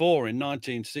Mark IV in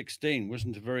 1916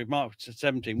 wasn't a very, Mark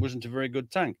 17 wasn't a very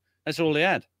good tank. That's all they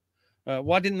had.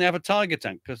 Why didn't they have a Tiger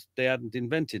tank? Because they hadn't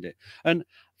invented it. And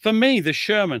for me, the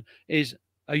Sherman is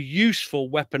a useful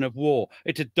weapon of war.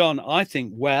 It had done, I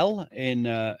think, well in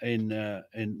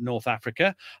North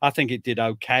Africa. I think it did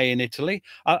okay in Italy.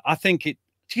 I think it.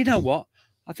 Do you know what?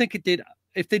 I think it did.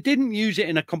 If they didn't use it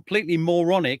in a completely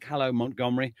moronic, hello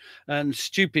Montgomery, and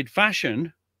stupid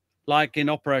fashion, like in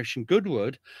Operation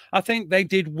Goodwood, I think they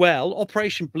did well.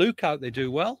 Operation Bluecoat, they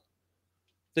do well.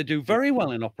 They do very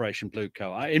well in Operation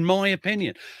Bluecoat, in my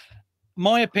opinion.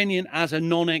 My opinion as a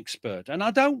non-expert. And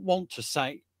I don't want to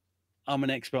say I'm an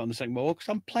expert on the Second World War, because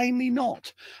I'm plainly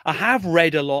not. I have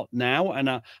read a lot now, and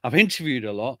I've interviewed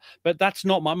a lot, but that's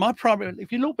not my primary.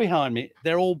 If you look behind me,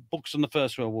 they're all books on the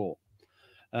First World War.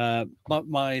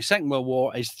 My Second World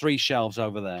War is 3 shelves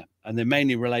over there, and they're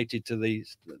mainly related to the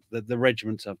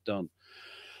regiments I've done.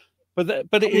 But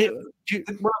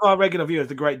one of our regular viewers,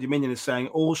 the Great Dominion, is saying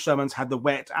all Shermans had the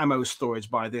wet ammo storage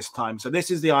by this time. So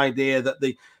this is the idea that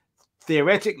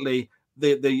theoretically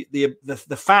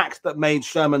the fact that made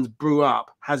Shermans brew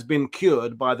up has been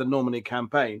cured by the Normandy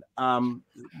campaign.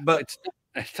 But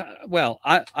well,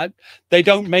 they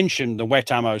don't mention the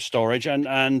wet ammo storage, and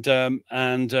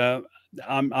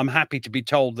I'm happy to be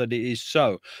told that it is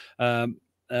so.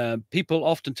 People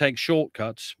often take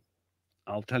shortcuts.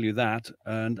 I'll tell you that,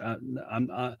 and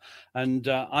I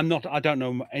don't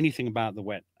know anything about the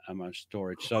wet ammo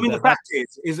storage. So I mean, the fact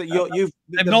is that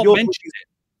they've not mentioned it.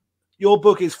 Your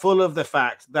book is full of the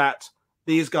fact that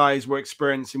these guys were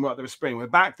experiencing what they were experiencing. We're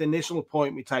back to the initial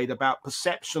point we made about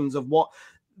perceptions of what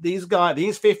these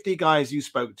 50 guys you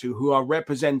spoke to, who are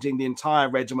representing the entire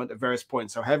regiment at various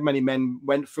points. So however many men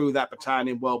went through that battalion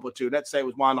in World War II, let's say it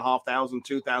was 1,500,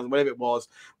 2,000, whatever it was,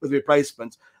 with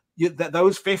replacements.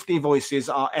 Those 50 voices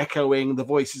are echoing the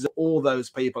voices of all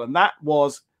those people. And that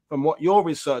was, from what your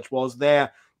research was,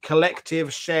 their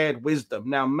collective shared wisdom.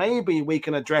 Now, maybe we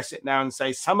can address it now and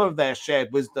say some of their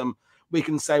shared wisdom, we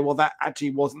can say, well, that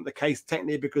actually wasn't the case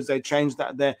technically because they changed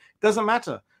that there. It doesn't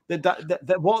matter.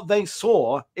 That what they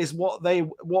saw is what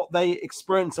they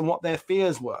experienced and what their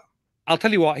fears were. I'll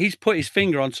tell you what, he's put his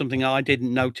finger on something I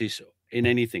didn't notice in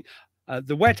anything.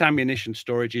 The wet ammunition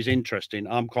storage is interesting.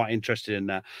 I'm quite interested in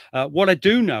that. What I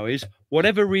do know is,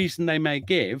 whatever reason they may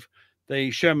give,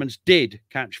 the Shermans did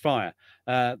catch fire.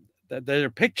 There are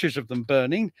pictures of them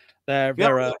burning.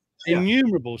 There are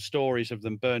innumerable stories of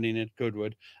them burning at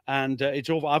Goodwood, and it's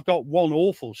awful. I've got one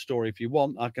awful story. If you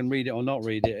want, I can read it or not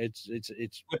read it.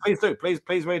 It's. Please do.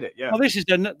 Please read it. Yeah. Well, this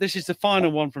is the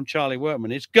final one from Charlie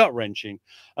Workman. It's gut wrenching,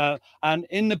 and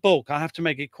in the book, I have to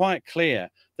make it quite clear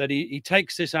that he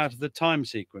takes this out of the time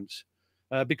sequence,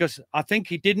 because I think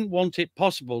he didn't want it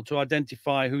possible to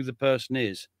identify who the person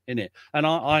is in it. And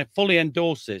I fully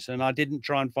endorse this, and I didn't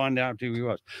try and find out who he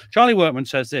was. Charlie Workman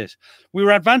says this: we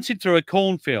were advancing through a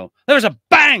cornfield. There was a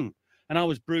bang, and I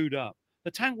was brewed up.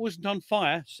 The tank wasn't on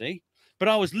fire, see, but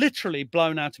I was literally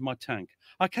blown out of my tank.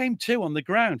 I came to on the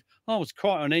ground. I was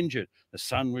quite uninjured. The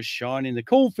sun was shining, the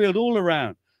cornfield all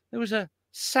around. There was a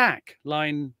sack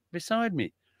lying beside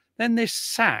me. Then this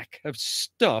sack of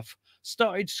stuff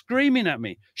started screaming at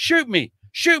me. Shoot me,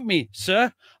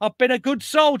 sir. I've been a good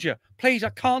soldier. Please, I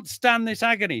can't stand this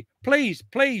agony. Please,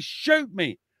 shoot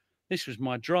me. This was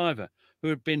my driver, who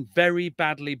had been very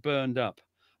badly burned up.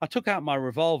 I took out my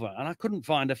revolver and I couldn't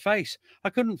find a face.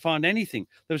 I couldn't find anything.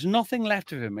 There was nothing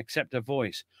left of him except a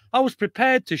voice. I was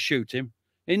prepared to shoot him.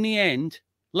 In the end,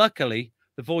 luckily,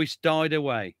 the voice died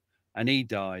away and he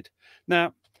died.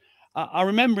 Now, I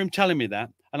remember him telling me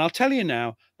that. And I'll tell you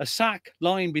now, a sack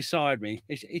lying beside me,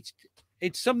 it's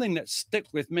something that's stuck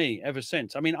with me ever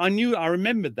since. I mean, I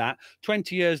remembered that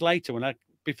 20 years later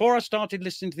before I started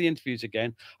listening to the interviews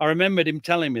again. I remembered him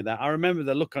telling me that. I remember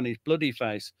the look on his bloody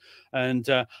face. And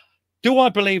do I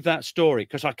believe that story?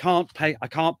 Because I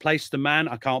can't place the man.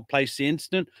 I can't place the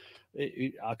incident.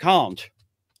 I can't.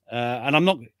 And I'm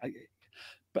not.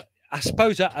 I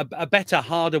suppose a better,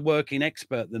 harder working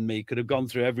expert than me could have gone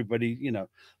through everybody, you know,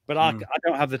 but I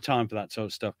don't have the time for that sort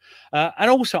of stuff. And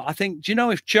also, I think, do you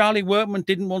know, if Charlie Workman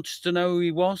didn't want us to know who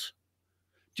he was,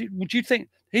 would you think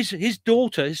his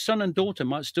daughter, his son and daughter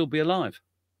might still be alive?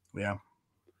 Yeah.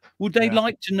 Would they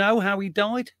like to know how he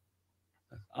died?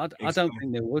 I don't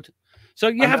think they would. So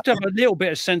you have to have a little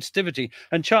bit of sensitivity.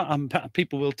 And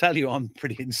people will tell you I'm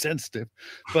pretty insensitive,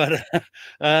 but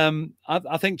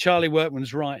I think Charlie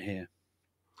Workman's right here.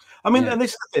 I mean, and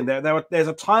this is the thing. There's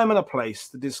a time and a place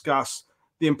to discuss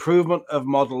the improvement of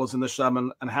models in the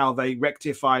Sherman and how they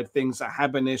rectified things that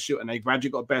had been an issue and they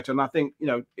gradually got better. And I think, you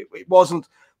know, it wasn't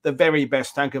the very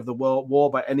best tank of the war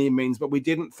by any means, but we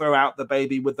didn't throw out the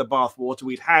baby with the bathwater.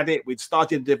 We'd had it, we'd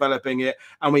started developing it,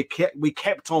 and we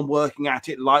kept on working at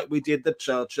it like we did the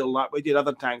Churchill, like we did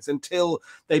other tanks, until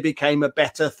they became a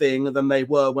better thing than they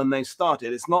were when they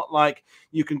started. It's not like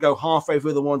you can go halfway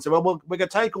through the war and say, well, we're going to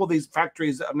take all these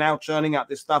factories that are now churning out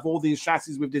this stuff, all these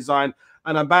chassis we've designed,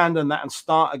 and abandon that and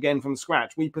start again from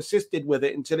scratch. We persisted with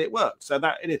it until it worked. So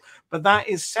that it is, but that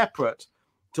is separate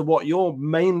to what you're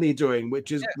mainly doing,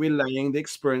 which is relaying the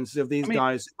experiences of these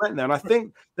guys who went there. And I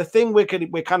think the thing we're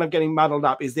kind of getting muddled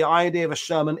up is the idea of a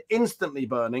Sherman instantly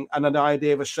burning and an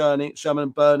idea of a Sherman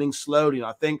burning slowly. And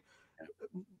I think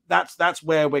that's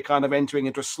where we're kind of entering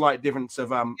into a slight difference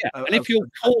of and if you're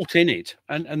caught in it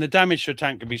and the damage to a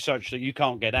tank can be such that you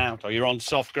can't get out, or you're on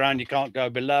soft ground, you can't go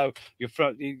below, you've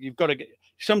got to get,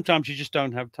 sometimes you just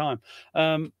don't have time.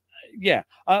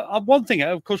 One thing,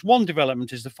 of course, one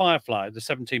development is the Firefly, the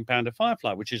 17-pounder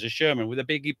Firefly, which is a Sherman with a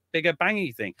bigger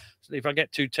bangy thing. So if I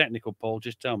get too technical, Paul,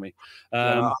 just tell me.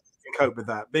 I can cope with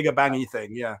that bigger bangy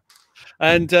thing,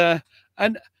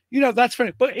 and you know, that's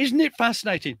funny. But isn't it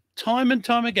fascinating? Time and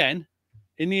time again,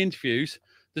 in the interviews,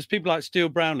 there's people like Steele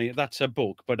Brownlee. That's a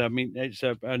book, but I mean, it's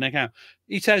an account.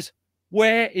 He says,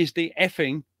 "Where is the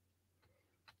effing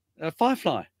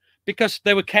Firefly?" Because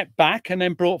they were kept back and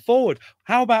then brought forward.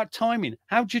 How about timing?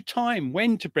 How do you time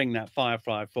when to bring that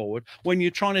Firefly forward when you're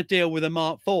trying to deal with a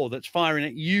Mark IV that's firing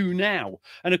at you now?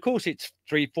 And of course, it's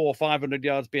 300, 400, 500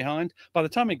 yards behind. By the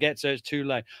time it gets there, it's too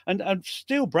late. And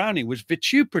Steele Browning was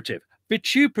vituperative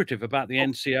about the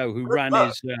NCO who ran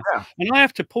his. And I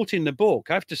have to put in the book,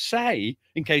 I have to say,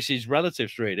 in case his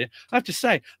relatives read it, I have to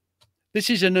say, this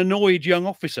is an annoyed young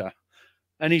officer,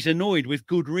 and he's annoyed with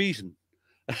good reason.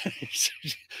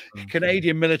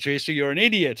 Canadian military, so you're an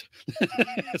idiot.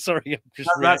 Sorry, he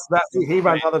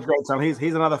runs another great time.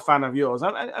 He's another fan of yours.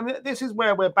 I mean, this is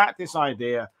where we're back to this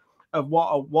idea of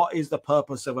what is the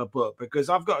purpose of a book, because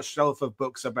I've got a shelf of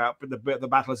books about the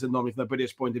battles in Normandy from the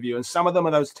British point of view, and some of them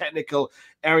are those technical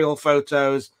aerial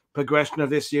photos, progression of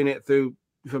this unit through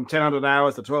from 1,000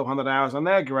 hours to 1,200 hours, and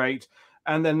they're great.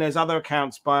 And then there's other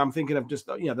accounts by, I'm thinking of just,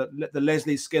 you know, the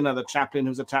Leslie Skinner, the chaplain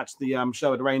who's attached to the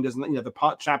Sherwood Rangers, and, you know, the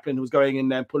part chaplain who's going in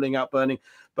there, pulling out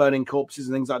burning corpses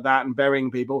and things like that and burying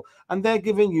people. And they're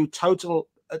giving you total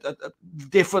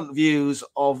different views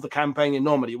of the campaign in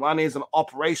Normandy. One is an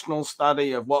operational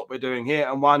study of what we're doing here,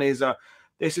 and one is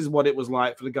this is what it was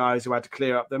like for the guys who had to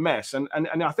clear up the mess. And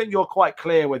I think you're quite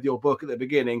clear with your book at the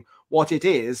beginning what it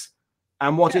is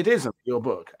and what it isn't, your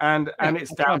book. And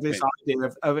it's down to this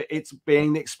idea of it's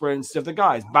being the experience of the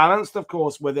guys. Balanced, of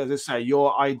course, with, as I say,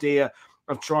 your idea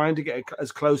of trying to get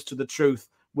as close to the truth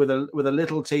with a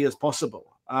little t as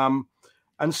possible. And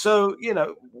so, you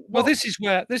know, well, this is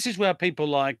where people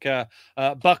like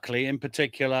Buckley in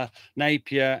particular,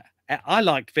 Napier. I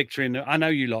liked Victor in the, I know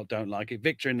you lot don't like it.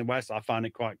 Victor in the West, I find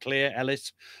it quite clear.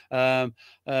 Ellis,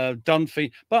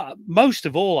 Dunphy, but most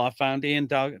of all, I found Ian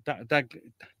Taglish.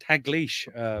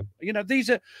 You know, these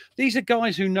are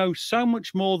guys who know so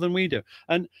much more than we do,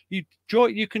 and you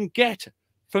can get.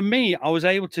 For me, I was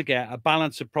able to get a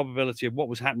balance of probability of what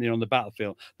was happening on the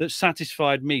battlefield that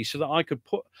satisfied me, so that I could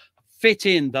fit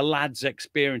in the lads'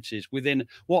 experiences within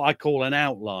what I call an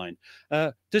outline.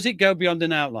 Does it go beyond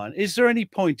an outline? Is there any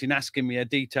point in asking me a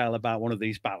detail about one of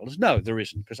these battles? No, there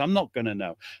isn't, because I'm not going to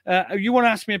know. You want to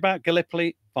ask me about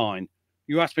Gallipoli? Fine.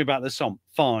 You ask me about the Somme?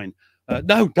 Fine.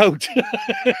 No, don't.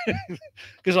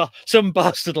 Because some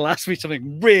bastard will ask me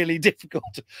something really difficult.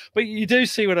 But you do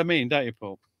see what I mean, don't you,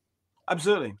 Paul?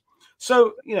 Absolutely.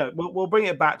 So, you know, we'll bring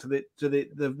it back to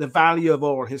the value of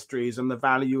oral histories and the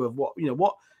value of what, you know,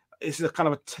 what. It's a kind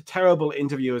of a terrible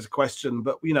interview as a question,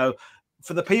 but, you know,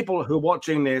 for the people who are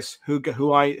watching this, who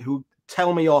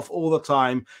tell me off all the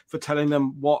time for telling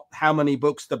them how many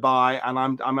books to buy, and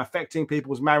I'm affecting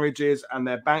people's marriages and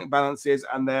their bank balances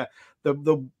and the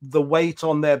weight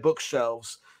on their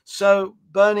bookshelves. So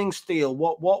Burning Steel,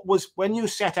 what was, when you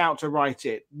set out to write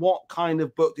it, what kind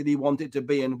of book did you want it to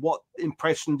be, and what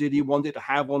impression did you want it to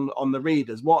have on the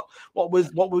readers? What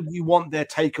would you want their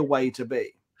takeaway to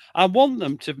be? I want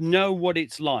them to know what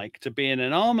it's like to be in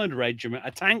an armored regiment,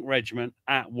 a tank regiment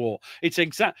at war. It's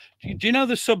exact. Do you know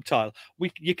the subtitle?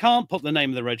 You can't put the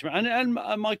name of the regiment, and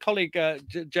my colleague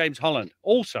James Holland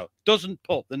also doesn't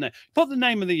put the name. Put the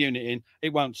name of the unit in,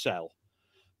 it won't sell.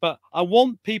 But I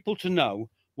want people to know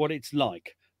what it's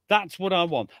like. That's what I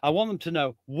want. I want them to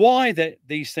know why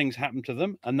these things happen to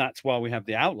them, and that's why we have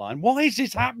the outline. Why is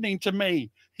this happening to me?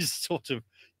 Is sort of,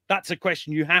 that's a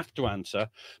question you have to answer.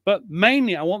 But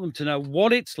mainly, I want them to know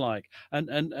what it's like, and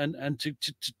to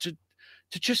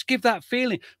just give that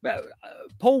feeling.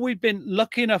 Paul, we've been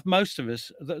lucky enough, most of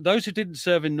us, those who didn't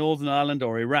serve in Northern Ireland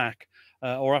or Iraq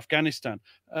or Afghanistan,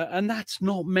 and that's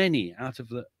not many out of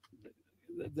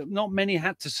not many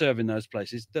had to serve in those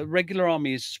places. The regular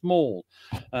army is small,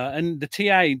 and the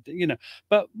TA, you know,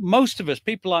 but most of us,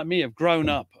 people like me, have grown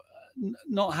up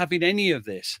not having any of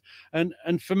this. And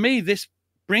for me, this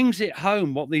brings it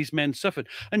home what these men suffered.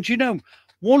 And you know,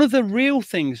 one of the real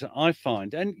things that I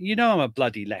find, and you know, I'm a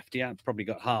bloody lefty. I've probably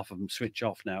got half of them switch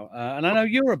off now, and I know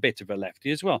you're a bit of a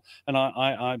lefty as well. And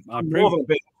I more than a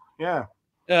bit, yeah.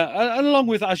 And along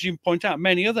with, as you point out,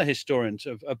 many other historians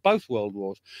of both world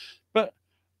wars. But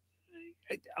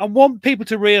I want people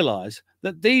to realize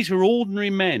that these were ordinary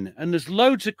men, and there's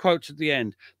loads of quotes at the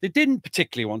end. They didn't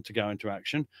particularly want to go into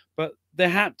action, but they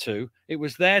had to. It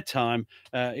was their time.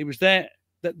 It was the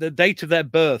date of their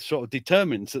birth sort of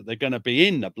determines that they're going to be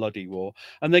in a bloody war,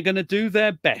 and they're going to do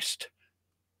their best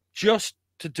just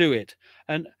to do it.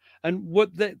 And what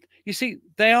you see,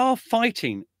 they are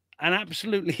fighting an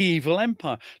absolutely evil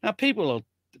empire. Now, people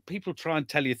try and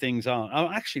tell you things aren't. Oh,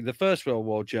 actually, the First World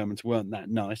War Germans weren't that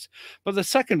nice, but the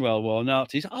Second World War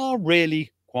Nazis are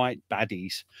really quite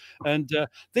baddies. And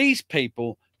these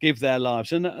people give their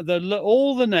lives, and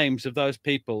all the names of those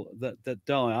people that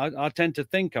die, I tend to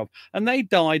think of, and they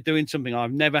die doing something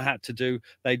I've never had to do.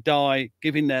 They die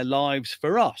giving their lives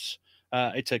for us.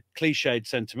 It's a cliched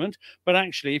sentiment, but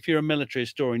actually, if you're a military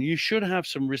historian, you should have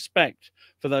some respect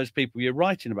for those people you're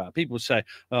writing about. People say,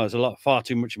 oh, there's far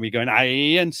too much of me going,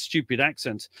 aye, and stupid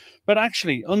accents. But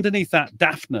actually, underneath that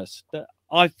daftness, that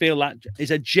I feel that is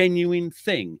a genuine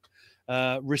thing,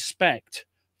 respect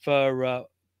for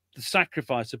the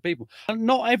sacrifice of people. And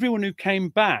not everyone who came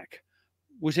back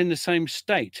was in the same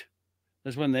state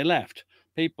as when they left.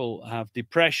 People have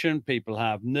depression, people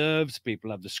have nerves,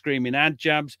 people have the screaming ad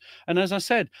jabs. And as I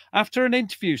said, after an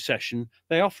interview session,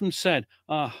 they often said,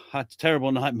 oh, I had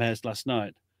terrible nightmares last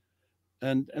night.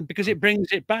 And because it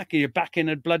brings it back, you're back in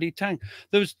a bloody tank.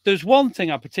 There's one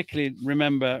thing I particularly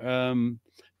remember,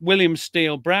 William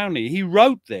Steele Brownlee, he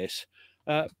wrote this.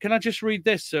 Can I just read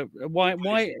this? Why?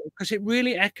 Because it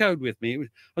really echoed with me. I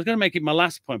was going to make it my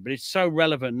last point, but it's so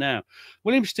relevant now.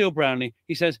 William Steele Brownlee,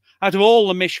 he says, out of all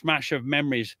the mishmash of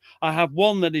memories, I have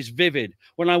one that is vivid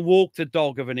when I walk the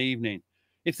dog of an evening.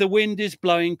 If the wind is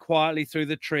blowing quietly through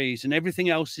the trees and everything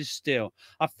else is still,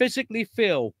 I physically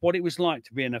feel what it was like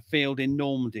to be in a field in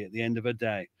Normandy at the end of a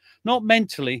day. Not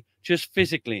mentally, just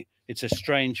physically. It's a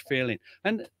strange feeling.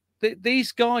 And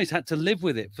these guys had to live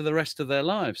with it for the rest of their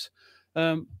lives.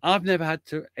 I've never had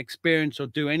to experience or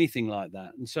do anything like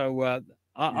that, and so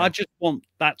I just want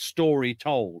that story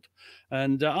told.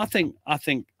 And I think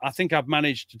I've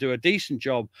managed to do a decent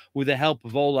job with the help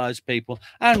of all those people,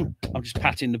 and I'm just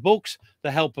patting the books,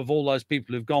 the help of all those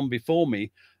people who've gone before me,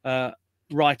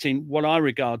 writing what I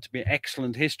regard to be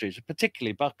excellent histories,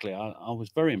 particularly Buckley. I was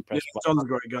very impressed. John's a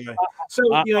great guy. So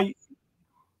you know.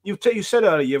 You said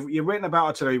earlier you've written about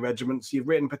artillery regiments. You've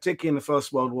written, particularly in the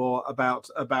First World War, about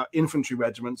infantry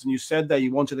regiments, and you said there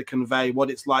you wanted to convey what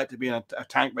it's like to be in a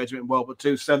tank regiment in World War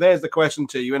II. So there's the question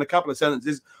to you in a couple of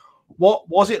sentences: what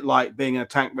was it like being in a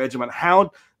tank regiment?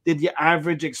 How did your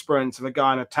average experience of a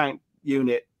guy in a tank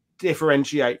unit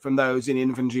differentiate from those in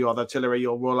infantry or artillery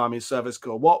or Royal Army Service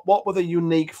Corps? What were the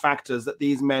unique factors that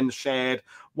these men shared?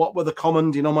 What were the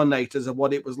common denominators of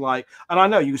what it was like? And I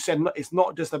know you said it's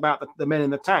not just about the men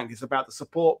in the tank, it's about the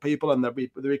support people and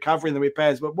the recovery and the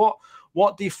repairs, but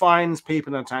what defines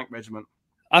people in a tank regiment?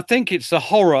 I think it's the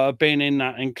horror of being in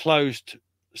that enclosed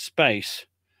space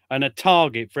and a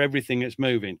target for everything that's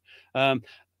moving.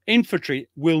 Infantry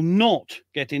will not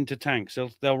get into tanks.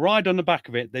 They'll ride on the back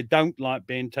of it. They don't like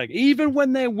being taken, even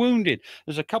when they're wounded.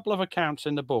 There's a couple of accounts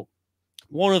in the book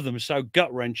One of them is so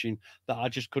gut-wrenching that I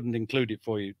just couldn't include it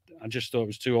for you. I just thought it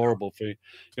was too horrible for you.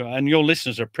 And your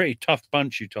listeners are a pretty tough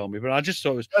bunch, you told me, but I just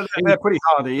thought they're pretty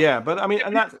hardy, yeah. But I mean,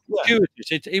 and that's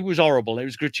gratuitous. It was horrible. It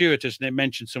was gratuitous, and it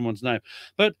mentioned someone's name.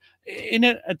 But in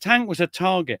a tank was a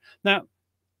target. Now,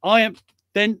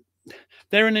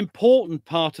 they're an important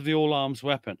part of the all-arms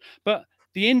weapon, but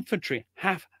the infantry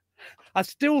have. I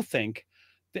still think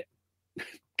that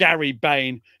Gary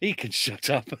Bain, he can shut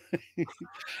up.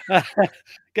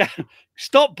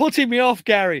 Stop putting me off,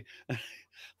 Gary.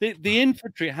 The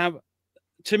infantry have,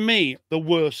 to me, the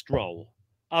worst role.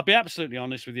 I'll be absolutely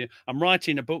honest with you. I'm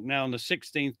writing a book now on the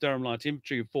 16th Durham Light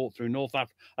Infantry who fought through North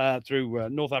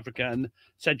Africa and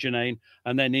Sejanane,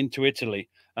 and then into Italy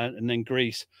and then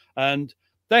Greece. And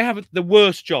they have the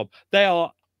worst job. They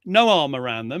are no arm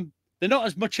around them. They're not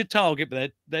as much a target,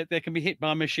 but they can be hit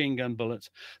by machine gun bullets.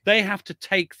 They have to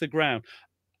take the ground.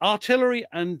 Artillery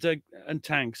and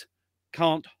tanks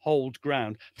can't hold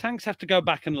ground. Tanks have to go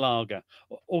back and lager,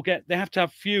 or they have to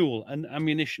have fuel and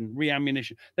ammunition,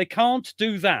 re-ammunition. They can't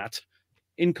do that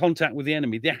in contact with the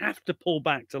enemy. They have to pull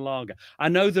back to lager. I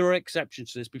know there are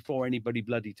exceptions to this before anybody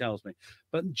bloody tells me,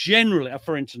 but generally,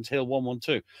 for instance, Hill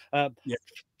 112,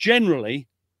 generally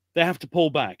they have to pull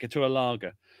back to a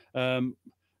lager.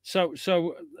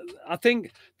 So I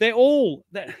think they're all.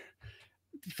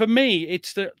 For me,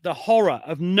 it's the horror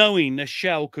of knowing a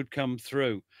shell could come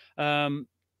through. And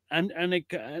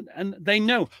they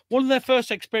know one of their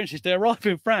first experiences. They arrive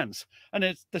in France, and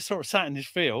they're sort of sat in this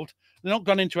field. They're not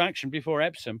gone into action before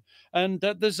Epsom, and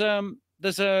there's a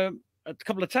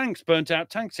couple of tanks, burnt out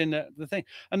tanks in the thing,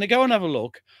 and they go and have a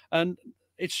look, and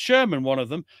it's Sherman, one of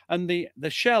them, and the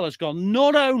shell has gone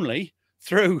not only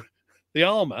through the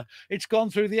armor, it's gone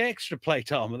through the extra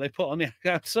plate armor they put on the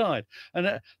outside,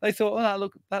 and they thought, oh,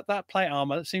 look, that plate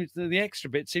armor the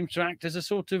extra bit seems to act as a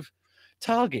sort of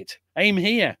target. Aim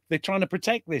here. They're trying to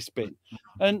protect this bit.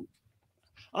 And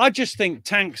I just think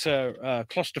tanks are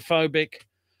claustrophobic.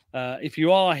 If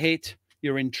you are hit,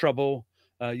 you're in trouble.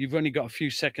 You've only got a few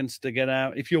seconds to get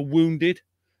out. If you're wounded,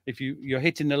 if you're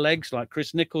hitting the legs like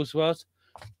Chris Nichols was,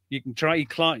 you can try.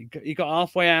 He got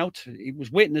halfway out. He was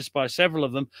witnessed by several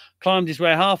of them. Climbed his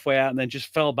way halfway out and then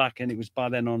just fell back, and it was by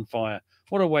then on fire.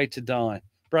 What a way to die!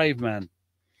 Brave man.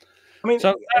 I mean,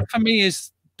 so that for me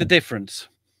is the difference.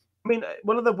 I mean,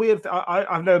 one of the weird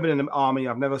I've never been in the army.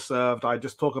 I've never served. I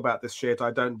just talk about this shit.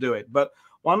 I don't do it. But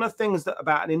one of the things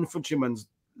about an infantryman's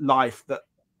life that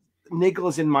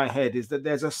niggles in my head is that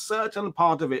there's a certain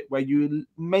part of it where you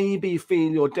maybe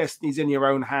feel your destiny's in your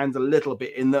own hands a little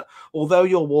bit, in that although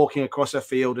you're walking across a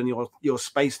field and you're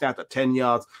spaced out at 10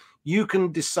 yards, you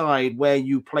can decide where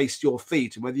you place your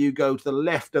feet, whether you go to the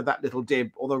left of that little dip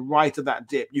or the right of that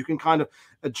dip. You can kind of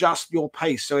adjust your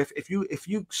pace. So if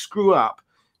you screw up,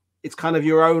 it's kind of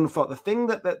your own fault. The thing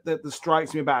that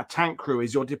strikes me about a tank crew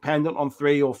is you're dependent on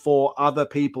 3 or 4 other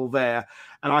people there.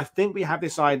 And I think we have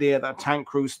this idea that a tank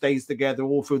crew stays together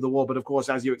all through the war. But of course,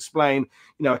 as you explain,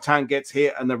 a tank gets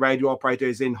hit and the radio operator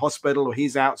is in hospital or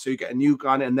he's out. So you get a new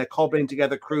gun and they're cobbling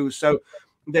together crews. So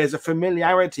there's a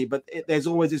familiarity, but there's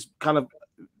always this kind of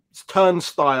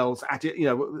turnstiles at it,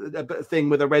 a thing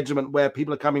with a regiment where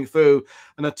people are coming through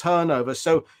and a turnover.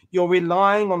 So you're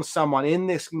relying on someone in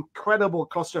this incredible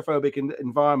claustrophobic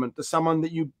environment, to someone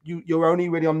that you're only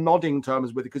really on nodding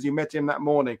terms with because you met him that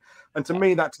morning. And to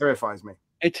me, that terrifies me.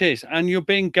 It is, and you're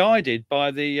being guided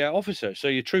by the officer. So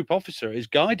your troop officer is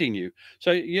guiding you.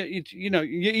 So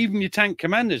even your tank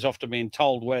commander is often being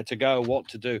told where to go, what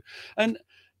to do, and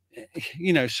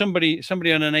somebody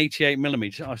on an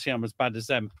 88mm, I see I'm as bad as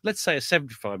them. Let's say a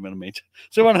 75mm.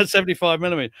 So on a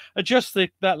 75mm, adjust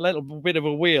that little bit of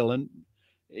a wheel, and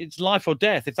it's life or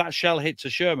death. If that shell hits a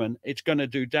Sherman, it's going to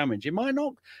do damage. It might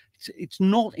not. It's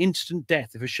not instant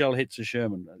death if a shell hits a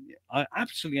Sherman. I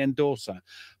absolutely endorse that,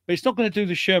 but it's not going to do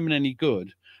the Sherman any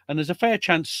good. And there's a fair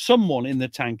chance someone in the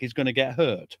tank is going to get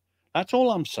hurt. That's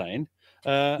all I'm saying.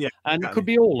 And it could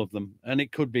be all of them, and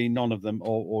it could be none of them,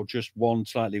 or just one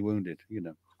slightly wounded.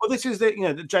 Well, this is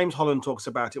James Holland talks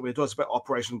about it when he talks about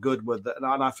Operation Goodwood, and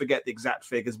I forget the exact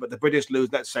figures, but the British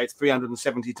lose, let's say it's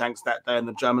 370 tanks that day, and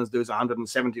the Germans lose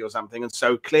 170 or something. And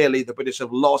so clearly the British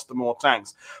have lost more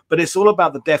tanks. But it's all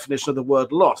about the definition of the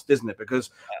word lost, isn't it? Because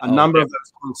a number of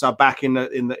those tanks are back in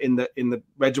the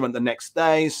regiment the next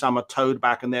day. Some are towed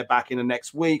back and they're back in the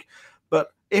next week.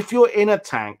 But if you're in a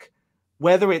tank,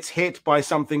 whether it's hit by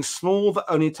something small that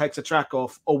only takes a track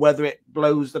off, or whether it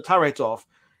blows the turret off,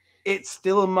 it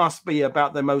still must be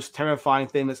about the most terrifying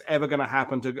thing that's ever going to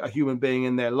happen to a human being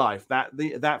in their life.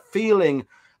 That feeling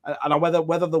and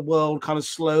whether the world kind of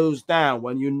slows down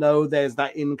when you know there's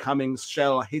that incoming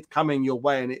shell hit coming your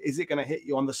way, and is it going to hit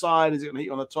you on the side? Is it going to hit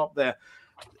you on the top there?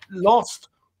 Lost.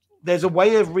 There's a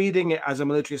way of reading it as a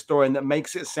military historian that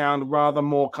makes it sound rather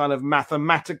more kind of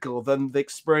mathematical than the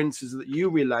experiences that you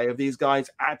relay of these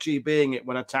guys actually being it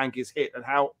when a tank is hit and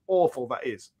how awful that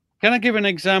is. Can I give an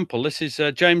example? This is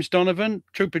James Donovan,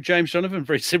 Trooper James Donovan,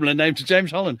 very similar name to James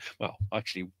Holland. Well,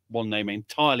 actually, one name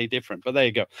entirely different, but there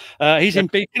you go. He's in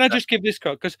B. Can I just give this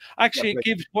quote? Because actually, it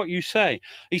gives what you say.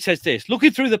 He says this: looking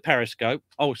through the periscope.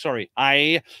 Oh, sorry.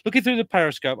 Looking through the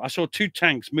periscope, I saw two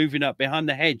tanks moving up behind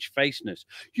the hedge facing us.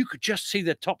 You could just see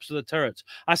the tops of the turrets.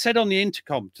 I said on the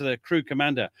intercom to the crew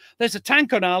commander, "There's a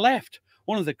tank on our left."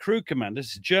 One of the crew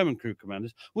commanders, German crew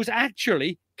commanders, was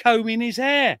actually combing his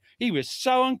hair. He was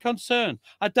so unconcerned.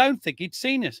 I don't think he'd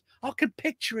seen us. I could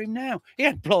picture him now. He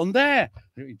had blonde hair.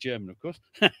 German, of course.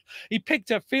 He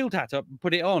picked a field hat up and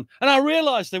put it on. And I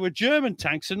realized they were German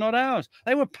tanks and not ours.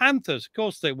 They were Panthers. Of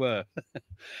course they were.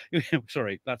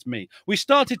 Sorry, that's me. We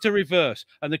started to reverse,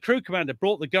 and the crew commander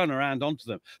brought the gun around onto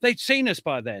them. They'd seen us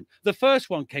by then. The first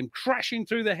one came crashing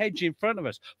through the hedge in front of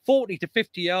us, 40 to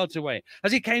 50 yards away.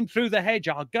 As he came through the hedge,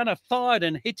 our gunner fired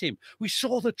and hit him. We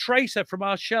saw the tracer from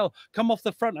our shell come off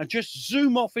the front and just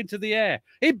zoom off into the air.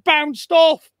 It bounced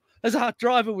off as our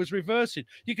driver was reversing.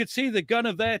 You could see the gun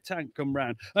of their tank come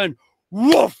round, and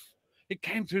woof! It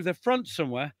came through the front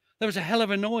somewhere. There was a hell of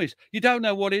a noise. You don't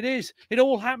know what it is. It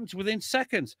all happens within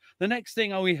seconds. The next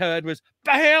thing we heard was,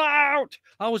 "Bail out!"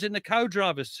 I was in the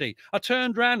co-driver's seat. I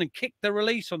turned round and kicked the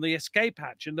release on the escape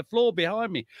hatch and the floor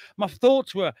behind me. My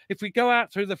thoughts were, if we go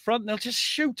out through the front, they'll just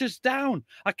shoot us down.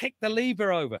 I kicked the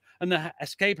lever over and the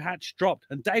escape hatch dropped,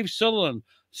 and Dave Sutherland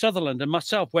and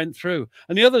myself went through,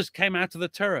 and the others came out of the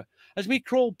turret. As we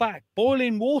crawled back,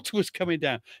 boiling water was coming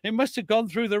down. It must have gone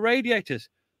through the radiators.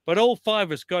 But all five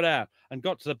of us got out and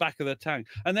got to the back of the tank.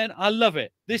 And then, I love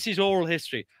it, this is oral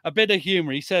history, a bit of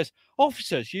humour. He says,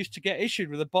 officers used to get issued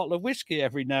with a bottle of whiskey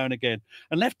every now and again.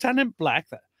 And Lieutenant Black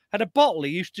had a bottle he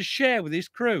used to share with his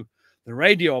crew. The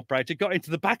radio operator got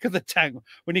into the back of the tank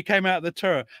when he came out of the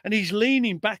turret, and he's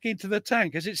leaning back into the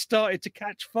tank as it started to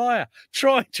catch fire,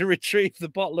 trying to retrieve the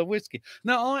bottle of whiskey.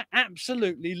 Now, I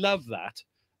absolutely love that,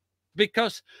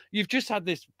 because you've just had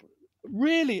this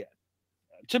really...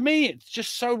 To me, it's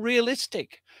just so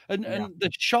realistic, and the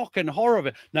shock and horror of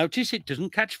it. Notice it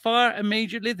doesn't catch fire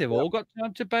immediately. They've all got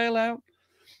time to bail out.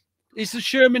 Is the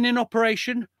Sherman in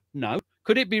operation? No.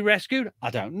 Could it be rescued?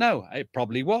 I don't know. It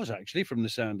probably was, actually, from the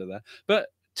sound of that. But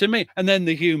to me, and then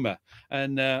the humor.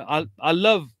 And I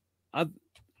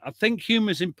think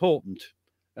humor is important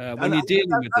when you're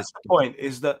dealing with this. The point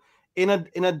is that in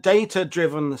a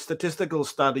data-driven statistical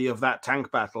study of that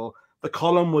tank battle, the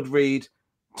column would read,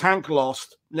 tank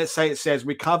lost, let's say it says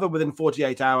recover within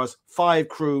 48 hours, 5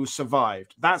 crews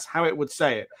survived. That's how it would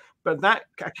say it. But that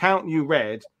account you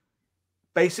read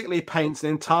basically paints an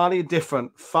entirely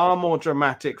different, far more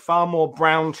dramatic, far more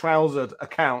brown-trousered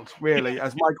account, really.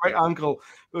 As my great uncle,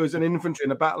 who was in infantry in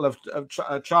the Battle of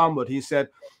Charnwood, he said,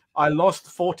 I lost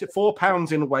 44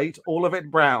 pounds in weight, all of it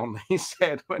brown, he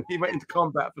said, when he went into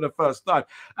combat for the first time.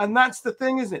 And that's the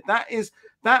thing, isn't it?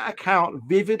 That account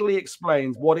vividly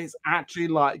explains what it's actually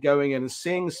like going in and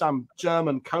seeing some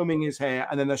German combing his hair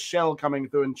and then a shell coming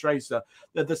through and tracer.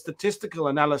 The statistical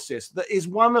analysis that is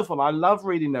wonderful. I love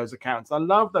reading those accounts. I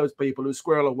love those people who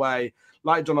squirrel away,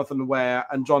 like Jonathan Ware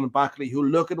and John Buckley, who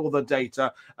look at all the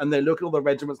data and they look at all the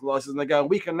regiment's losses and they go,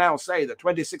 we can now say that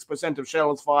 26% of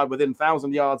shells fired within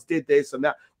 1,000 yards did this and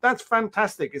that. That's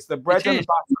fantastic. It's the bread and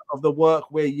butter of the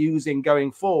work we're using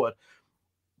going forward.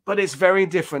 But it's very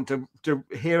different to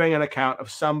hearing an account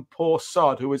of some poor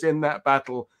sod who was in that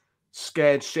battle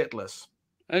scared shitless.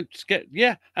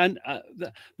 Yeah, and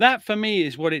that for me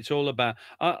is what it's all about.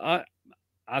 I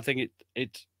think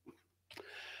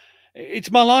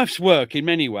it's my life's work in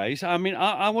many ways. I mean,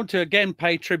 I want to again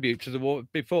pay tribute to the war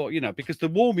before, because the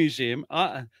War Museum,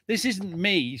 this isn't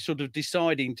me sort of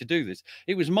deciding to do this.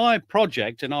 It was my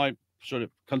project, and I sort of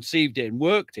conceived it and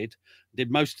worked it, did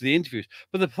most of the interviews.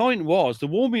 But the point was,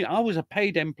 I was a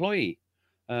paid employee.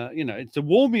 It's the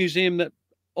War Museum that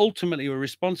ultimately were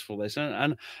responsible for this.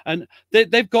 And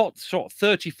they've got sort of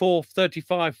 34,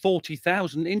 35,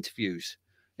 40,000 interviews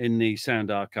in the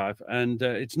sound archive, and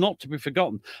it's not to be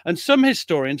forgotten. And some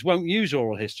historians won't use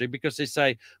oral history because they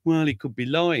say, well, he could be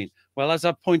lying. Well, as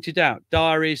I pointed out,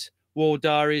 diaries, war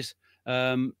diaries,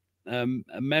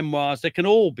 memoirs, they can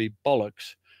all be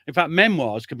bollocks. In fact,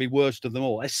 memoirs can be worst of them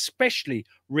all, especially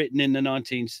written in the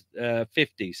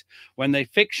 1950s when they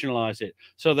fictionalize it.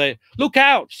 So they, look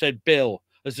out, said Bill,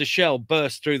 as the shell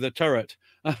burst through the turret.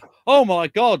 Oh my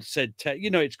God, said Ted.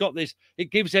 You know, it's got this.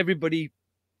 It gives everybody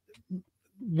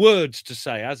words to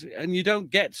say, and you don't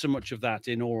get so much of that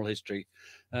in oral history.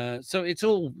 So it's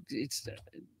all.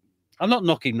 I'm not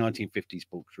knocking 1950s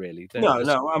books, really.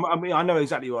 No. I mean, I know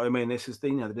exactly what I mean. This is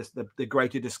the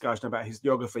greater discussion about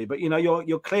historiography. But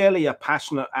you're clearly a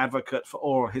passionate advocate for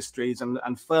oral histories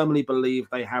and firmly believe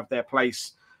they have their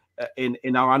place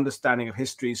in our understanding of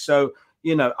history. So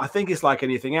I think it's like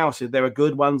anything else. There are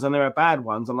good ones and there are bad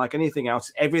ones, and like anything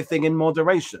else, everything in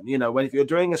moderation. If you're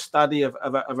doing a study of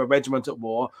a regiment at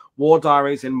war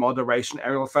diaries in moderation,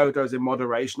 aerial photos in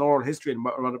moderation, oral history in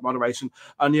moderation,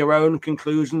 and your own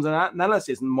conclusions and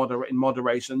analysis in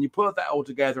moderation, and you put that all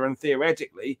together, and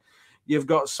theoretically, you've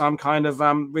got some kind of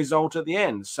result at the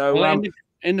end. So. Well,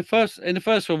 in the First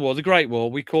World War, the Great War,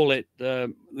 we call it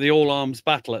the all arms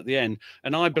battle at the end,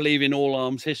 and I believe in all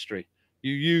arms history.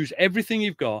 You use everything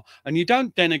you've got, and you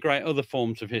don't denigrate other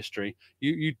forms of history.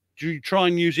 You try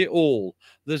and use it all.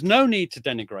 There's no need to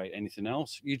denigrate anything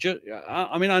else. You just,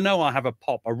 I mean, I know I have a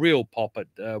real pop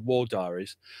at war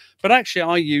diaries, but actually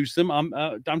I use them. I'm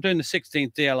doing the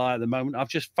 16th DLI at the moment. I've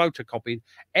just photocopied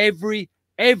every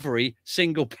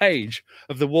single page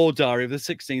of the war diary of the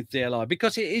 16th DLI,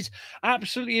 because it is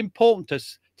absolutely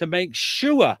important to make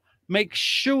sure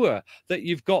that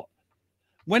you've got.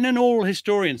 When an oral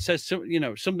historian says something,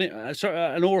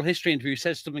 an oral history interview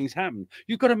says something's happened,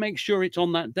 you've got to make sure it's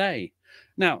on that day.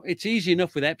 Now, it's easy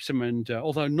enough with Epsom, and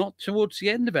although not towards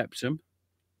the end of Epsom,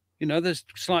 there's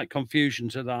slight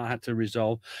confusions that I had to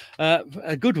resolve.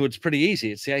 Goodwood's pretty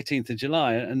easy. It's the 18th of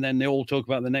July, and then they all talk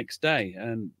about the next day,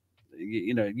 and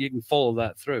you can follow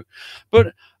that through.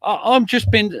 But I've just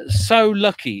been so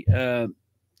lucky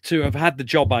to have had the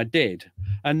job I did.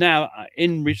 And now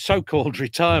in so-called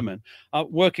retirement,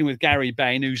 working with Gary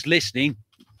Bain, who's listening.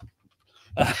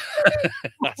 That's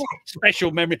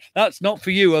special memory. That's not for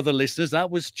you, other listeners.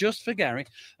 That was just for Gary.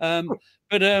 But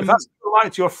if that's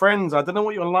like to your friends, I don't know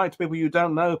what you're like to people you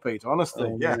don't know, Peter.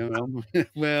 Honestly, yeah.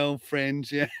 Well,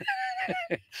 friends, yeah.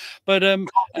 But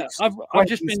I've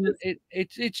just been.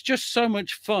 It's just so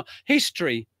much fun.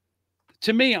 History.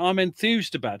 To me, I'm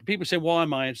enthused about it. People say, why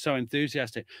am I so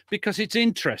enthusiastic? Because it's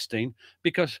interesting.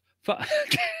 Because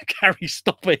Gary,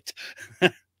 stop it.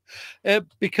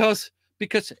 Because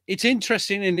it's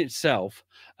interesting in itself,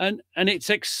 and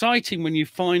it's exciting when you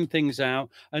find things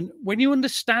out, and when you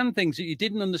understand things that you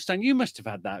didn't understand. You must have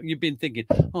had that. You've been thinking,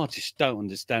 I just don't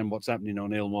understand what's happening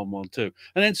on Hill 112,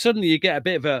 and then suddenly you get a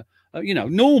bit of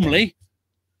normally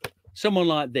someone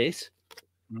like this.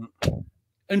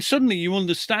 And suddenly you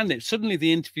understand it. Suddenly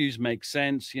the interviews make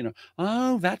sense.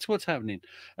 Oh, that's what's happening.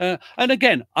 And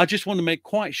again, I just want to make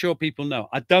quite sure people know,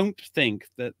 I don't think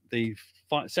that the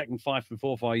second Fife and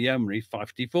Forfar Yeomanry,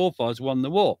 Fife and Forfars, won the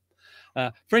war.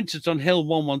 For instance, on Hill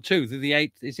 112, the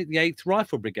 8th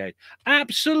Rifle Brigade,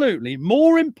 absolutely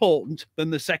more important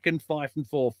than the second Fife and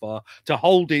Forfar to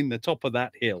holding the top of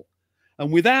that hill.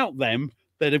 And without them,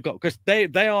 they'd have got, because they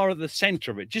are at the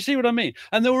center of it. Do you see what I mean?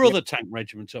 And there were other tank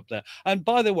regiments up there. And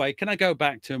by the way, can I go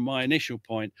back to my initial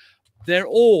point? They're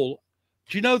all,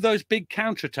 do you know those big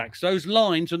counterattacks, those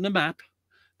lines on the map?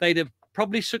 They'd have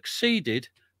probably succeeded,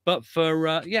 but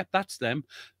for, that's them.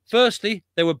 Firstly,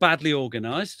 they were badly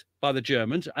organized by the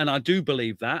Germans, and I do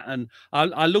believe that. And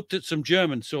I looked at some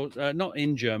German sources, not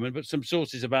in German, but some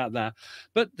sources about that.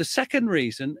 But the second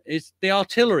reason is the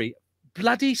artillery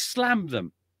bloody slammed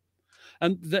them.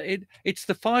 And it's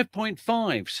the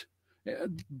 5.5s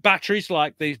batteries,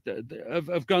 like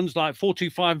of guns like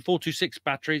 425 and 426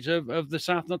 batteries of the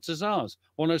South Notts Hussars,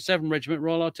 107 Regiment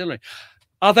Royal Artillery.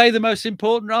 Are they the most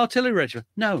important artillery regiment?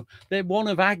 No, they're one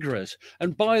of Agra's.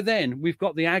 And by then, we've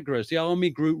got the Agra's, the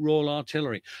Army Group Royal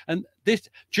Artillery. And this,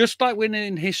 just like when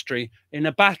in history, in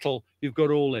a battle, you've got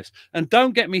all this. And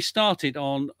don't get me started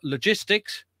on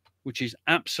logistics, which is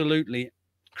absolutely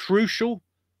crucial,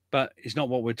 but it's not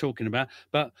what we're talking about.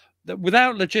 But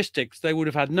without logistics, they would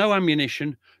have had no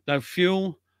ammunition, no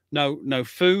fuel, no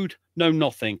food, no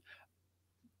nothing.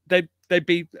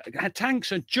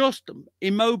 Tanks are just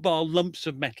immobile lumps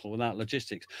of metal without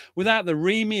logistics. Without the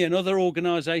REME and other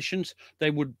organisations,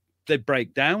 they'd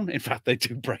break down. In fact, they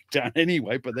do break down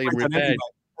anyway, but they repair.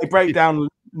 They break down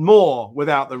more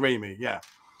without the REME, yeah.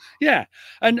 Yeah,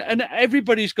 and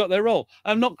everybody's got their role.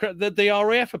 I'm not the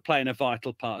RAF are playing a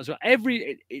vital part as well.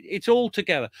 It's all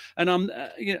together. And I'm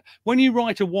when you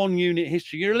write a one unit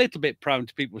history, you're a little bit prone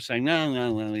to people saying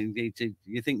no,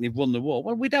 you think they've won the war.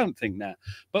 Well, we don't think that.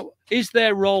 But is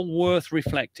their role worth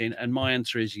reflecting? And my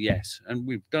answer is yes. And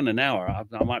we've done an hour.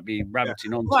 I might be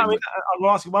rabbiting on. Well, I mean,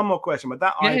 I'll ask you one more question, but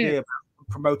that idea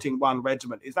promoting one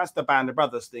regiment is that's the Band of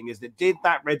Brothers thing, isn't it? Did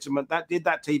that regiment, did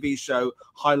that TV show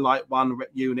highlight one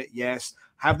unit? Yes.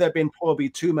 Have there been probably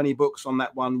too many books on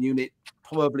that one unit?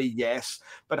 Probably yes.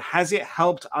 But has it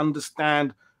helped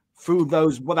understand through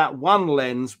that one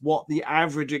lens what the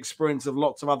average experience of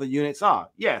lots of other units are?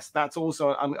 Yes, that's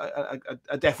also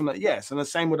a definite yes. And the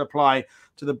same would apply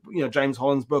to the James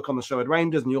Holland's book on the Sherwood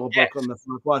Rangers and your book on the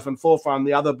Fife and Forfar and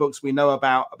the other books we know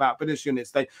about British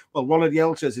units. Ronald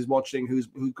Yelchers is watching, who's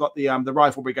got the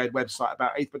Rifle Brigade website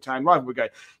about 8th Battalion Rifle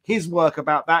Brigade. His work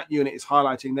about that unit is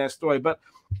highlighting their story. But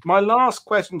my last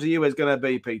question to you is going to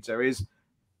be, Peter, is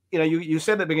you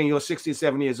said at the beginning you're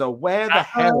 67 years old. Where the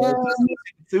hell does this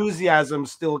enthusiasm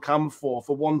still come for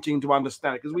wanting to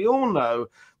understand it? Because we all know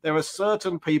there are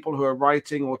certain people who are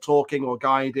writing or talking or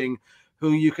guiding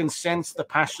who you can sense the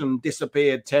passion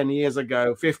disappeared 10 years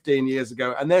ago, 15 years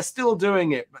ago, and they're still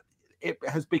doing it, but it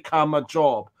has become a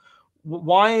job.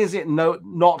 Why is it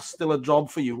not still a job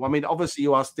for you? I mean, obviously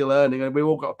you are still earning, and we've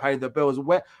all got to pay the bills.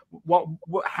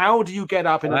 How do you get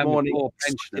up in the morning about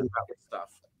this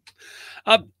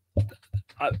stuff?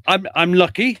 I'm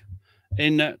lucky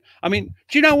in. I mean,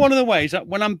 do you know one of the ways that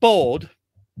when I'm bored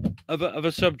of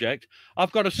a subject,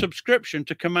 I've got a subscription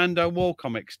to Commando War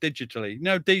Comics digitally.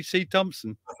 DC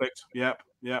Thompson. Perfect. Yep.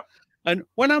 And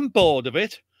when I'm bored of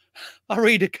it, I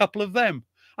read a couple of them.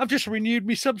 I've just renewed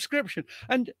my subscription,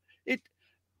 and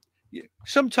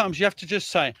sometimes you have to just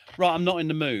say, right, I'm not in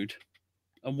the mood,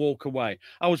 and walk away.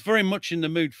 I was very much in the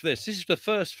mood for this. This is the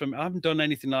first for me. I haven't done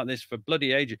anything like this for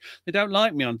bloody ages. They don't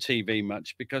like me on TV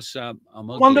much because I'm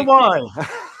ugly. Wonder why?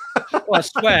 Well, I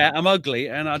swear I'm ugly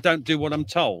and I don't do what I'm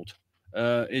told.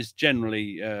 Is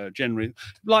generally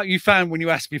like you found when you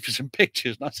asked me for some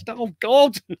pictures, and I said, "Oh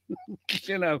God,"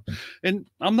 and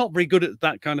I'm not very good at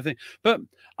that kind of thing. But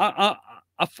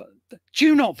do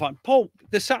you not find, Paul?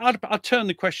 I turn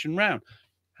the question round.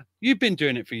 You've been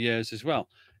doing it for years as well.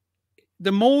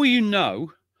 The more you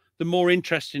know, the more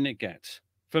interesting it gets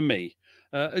for me.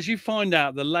 As you find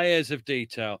out the layers of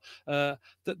detail, the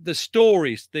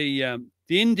stories, the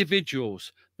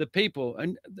individuals, the people,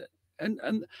 and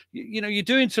you're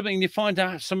doing something and you find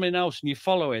out something else and you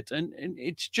follow it, and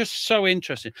it's just so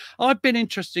interesting. I've been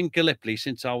interested in Gallipoli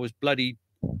since I was bloody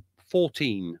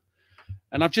 14,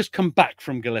 and I've just come back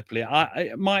from Gallipoli.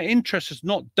 My interest has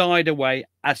not died away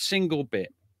a single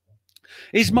bit.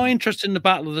 Is my interest in the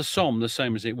Battle of the Somme the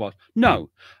same as it was? No.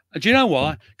 Do you know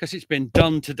why? Because it's been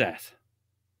done to death.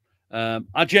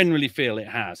 I generally feel it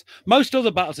has. Most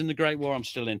other battles in the Great War I'm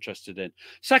still interested in.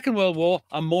 Second World War,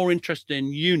 I'm more interested in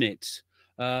units.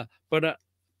 But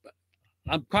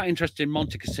I'm quite interested in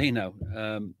Monte Cassino.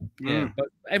 But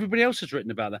everybody else has written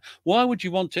about that. Why would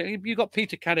you want to? You got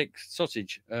Peter Caddick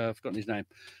Sausage. I've forgotten his name.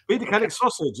 Peter Caddick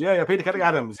Sausage. Yeah. Peter Caddick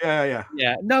Adams.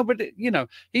 Yeah. No, but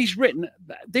he's written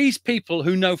these people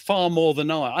who know far more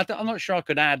than I'm not sure I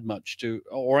could add much to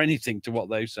or anything to what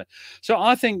they say. So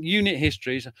I think unit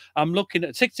histories. I'm looking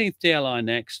at 16th DLI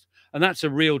next, and that's a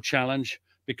real challenge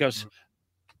because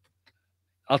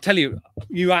I'll tell you.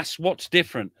 You asked what's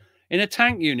different. In a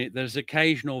tank unit, there's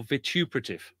occasional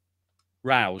vituperative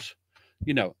rows.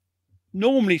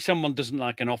 Normally someone doesn't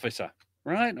like an officer,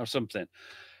 right? Or something.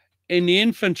 In the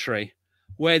infantry,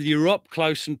 where you're up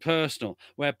close and personal,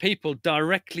 where people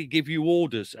directly give you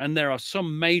orders, and there are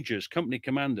some majors, company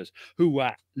commanders, who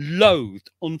are loathed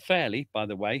unfairly, by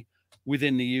the way,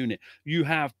 within the unit. You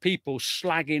have people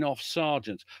slagging off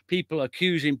sergeants, people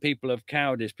accusing people of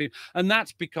cowardice, and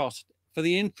that's because for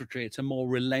the infantry, it's a more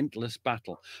relentless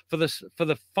battle. For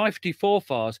the Fife and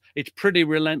Forfars, it's pretty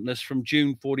relentless from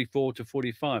June 44 to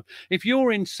 45. If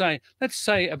you're in, let's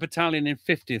say a battalion in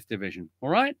 50th Division, all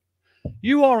right?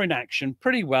 You are in action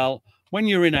pretty well when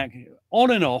you're in action,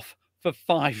 on and off for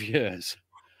 5 years.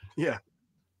 Yeah.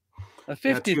 A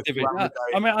 50th Division.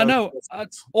 I mean, I know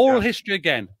oral history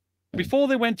again. Before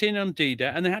they went in on D-Day,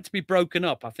 and they had to be broken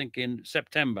up, I think, in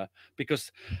September,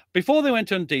 because before they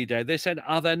went on D-Day, they said,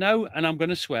 are there no, and I'm going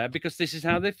to swear because this is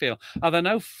how they feel, are there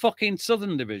no fucking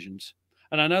Southern divisions?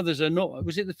 And I know there's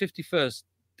was it the 51st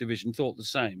Division thought the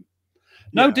same?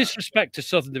 No disrespect to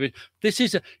Southern Division. This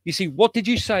is you see, what did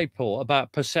you say, Paul,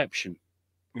 about perception?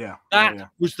 Yeah. That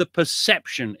was the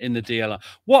perception in the DLR.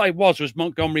 What it was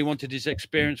Montgomery wanted his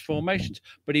experienced formations,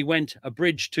 but he went a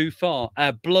bridge too far,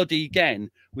 bloody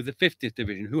again, with the 50th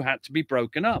Division, who had to be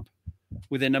broken up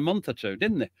within a month or two,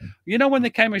 didn't they? When they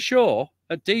came ashore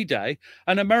at D-Day,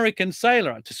 an American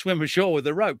sailor had to swim ashore with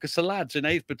a rope because the lads in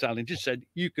 8th Battalion just said,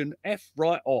 you can F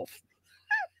right off.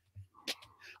 Do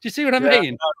you see what I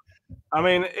mean? I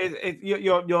mean,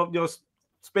 you're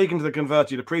speaking to the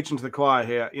converted, you're preaching to the choir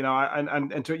here,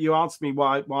 and you asked me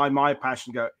why my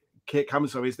passion kit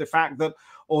comes from is the fact that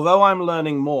although I'm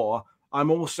learning more, I'm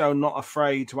also not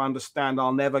afraid to understand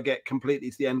I'll never get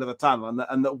completely to the end of the tunnel,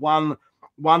 and that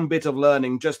one bit of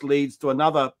learning just leads to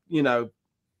another,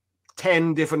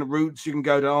 10 different routes you can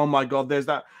go to. Oh my God, there's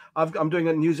that. I'm doing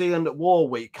a New Zealand at War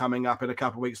Week coming up in a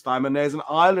couple of weeks' time, and there's an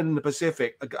island in the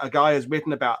Pacific a guy has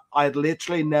written about. I had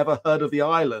literally never heard of the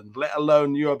island, let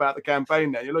alone knew about the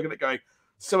campaign there. You're looking at it going,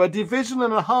 so a division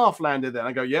and a half landed there.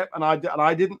 I go, yep, and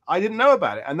I didn't know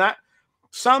about it, and that.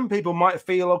 Some people might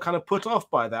feel kind of put off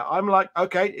by that. I'm like,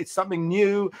 okay, it's something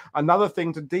new, another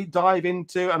thing to deep dive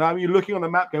into. And you're looking on the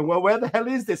map going, well, where the hell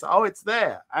is this? Oh, it's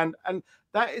there. And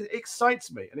that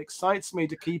excites me. It excites me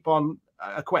to keep on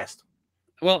a quest.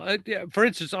 Well, for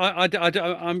instance, I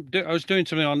was doing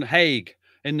something on Hague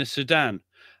in the Sudan.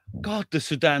 God, the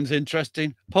Sudan's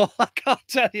interesting, Paul. I can't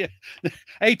tell you.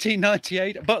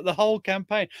 1898, but the whole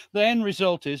campaign. The end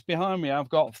result is behind me. I've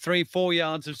got 3-4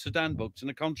 yards of Sudan books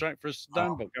and a contract for a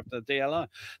Sudan book after the DLI.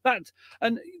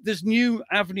 And there's new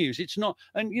avenues. It's not,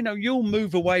 and you'll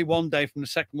move away one day from the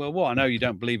Second World War. I know you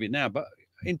don't believe it now, but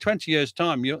in 20 years'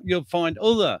 time, you'll find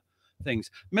other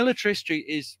things. Military history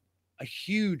is a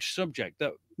huge subject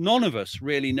that none of us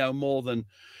really know more than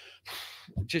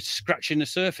just scratching the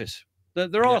surface.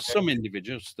 There are some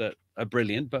individuals that are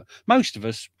brilliant, but most of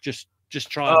us just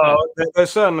try.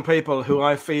 There's certain people who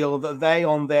I feel that they,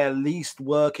 on their least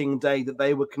working day that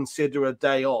they would consider a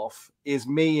day off, is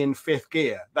me in fifth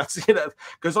gear. That's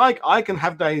because I can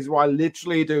have days where I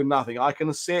literally do nothing. I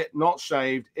can sit not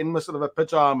shaved in my sort of a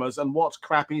pajamas and watch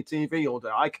crappy TV all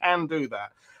day. I can do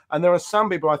that. And there are some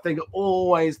people I think are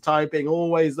always typing,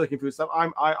 always looking for stuff.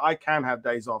 I can have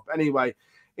days off. Anyway,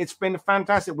 it's been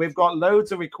fantastic. We've got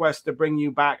loads of requests to bring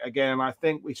you back again. And I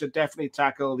think we should definitely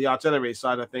tackle the artillery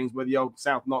side of things with the old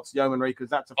South Notts Yeomanry, because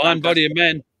that's a fine body of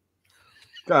men.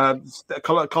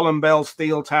 Column Bell,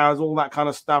 steel towers, all that kind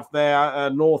of stuff there,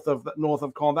 north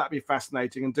of Corn. That'd be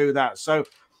fascinating, and do that. So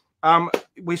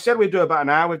we said we'd do about an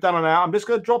hour. We've done an hour. I'm just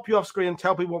going to drop you off screen and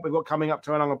tell people what we've got coming up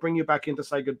tomorrow. I'm going to bring you back in to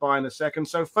say goodbye in a second.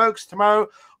 So, folks, tomorrow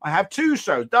I have 2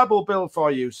 shows, double bill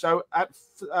for you. So at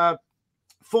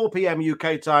 4 p.m.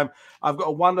 UK time, I've got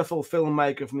a wonderful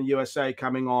filmmaker from the USA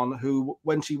coming on who,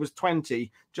 when she was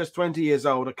 20, just 20 years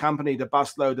old, accompanied a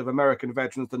busload of American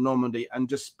veterans to Normandy and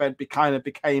just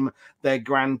became their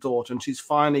granddaughter. And she's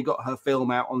finally got her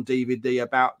film out on DVD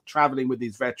about traveling with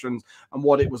these veterans and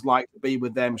what it was like to be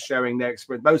with them, sharing their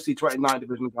experience. Mostly 29th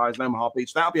Division guys, in Omaha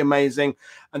Beach. That'll be amazing.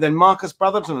 And then Marcus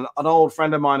Brotherton, an old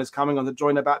friend of mine, is coming on to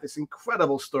join about this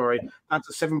incredible story. That's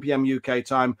at 7 p.m. UK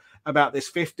time, about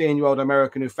this 15-year-old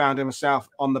American who found himself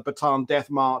on the Bataan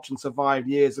Death March and survived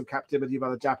years of captivity by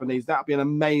the Japanese. That'll be an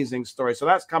amazing story. So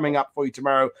that's coming up for you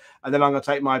tomorrow. And then I'm going to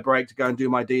take my break to go and do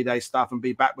my D-Day stuff and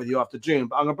be back with you after June.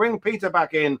 But I'm going to bring Peter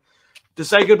back in to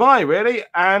say goodbye, really.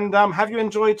 And have you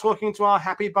enjoyed talking to our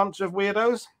happy bunch of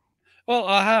weirdos? Well,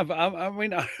 I have. I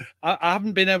mean, I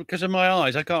haven't been able, because of my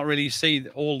eyes, I can't really see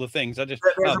all the things. There's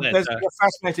a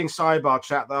fascinating sidebar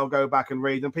chat that I'll go back and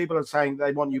read, and people are saying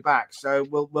they want you back. So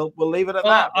we'll leave it at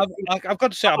that. I've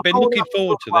got to say, I've been looking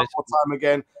forward to this time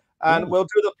again, and we'll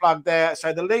do the plug there.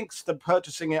 So the links to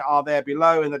purchasing it are there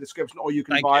below in the description, or you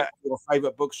can buy it at your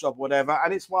favorite bookshop, whatever.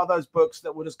 And it's one of those books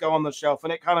that will just go on the shelf,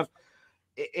 and it kind of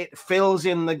it fills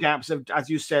in the gaps of, as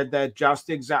you said, they're just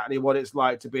exactly what it's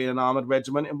like to be in an armored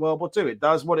regiment in World War II. It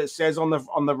does what it says on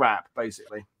the wrap,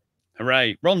 basically.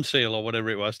 Hooray. Ron Seal or whatever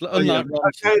it was.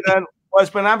 Okay, then. Well, it's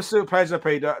been an absolute pleasure,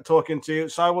 Peter, talking to you.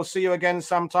 So I will see you again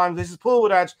sometime. This is Paul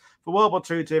Woodadge for World War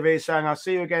II TV saying I'll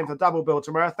see you again for Double Bill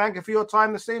tomorrow. Thank you for your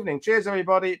time this evening. Cheers,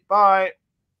 everybody. Bye.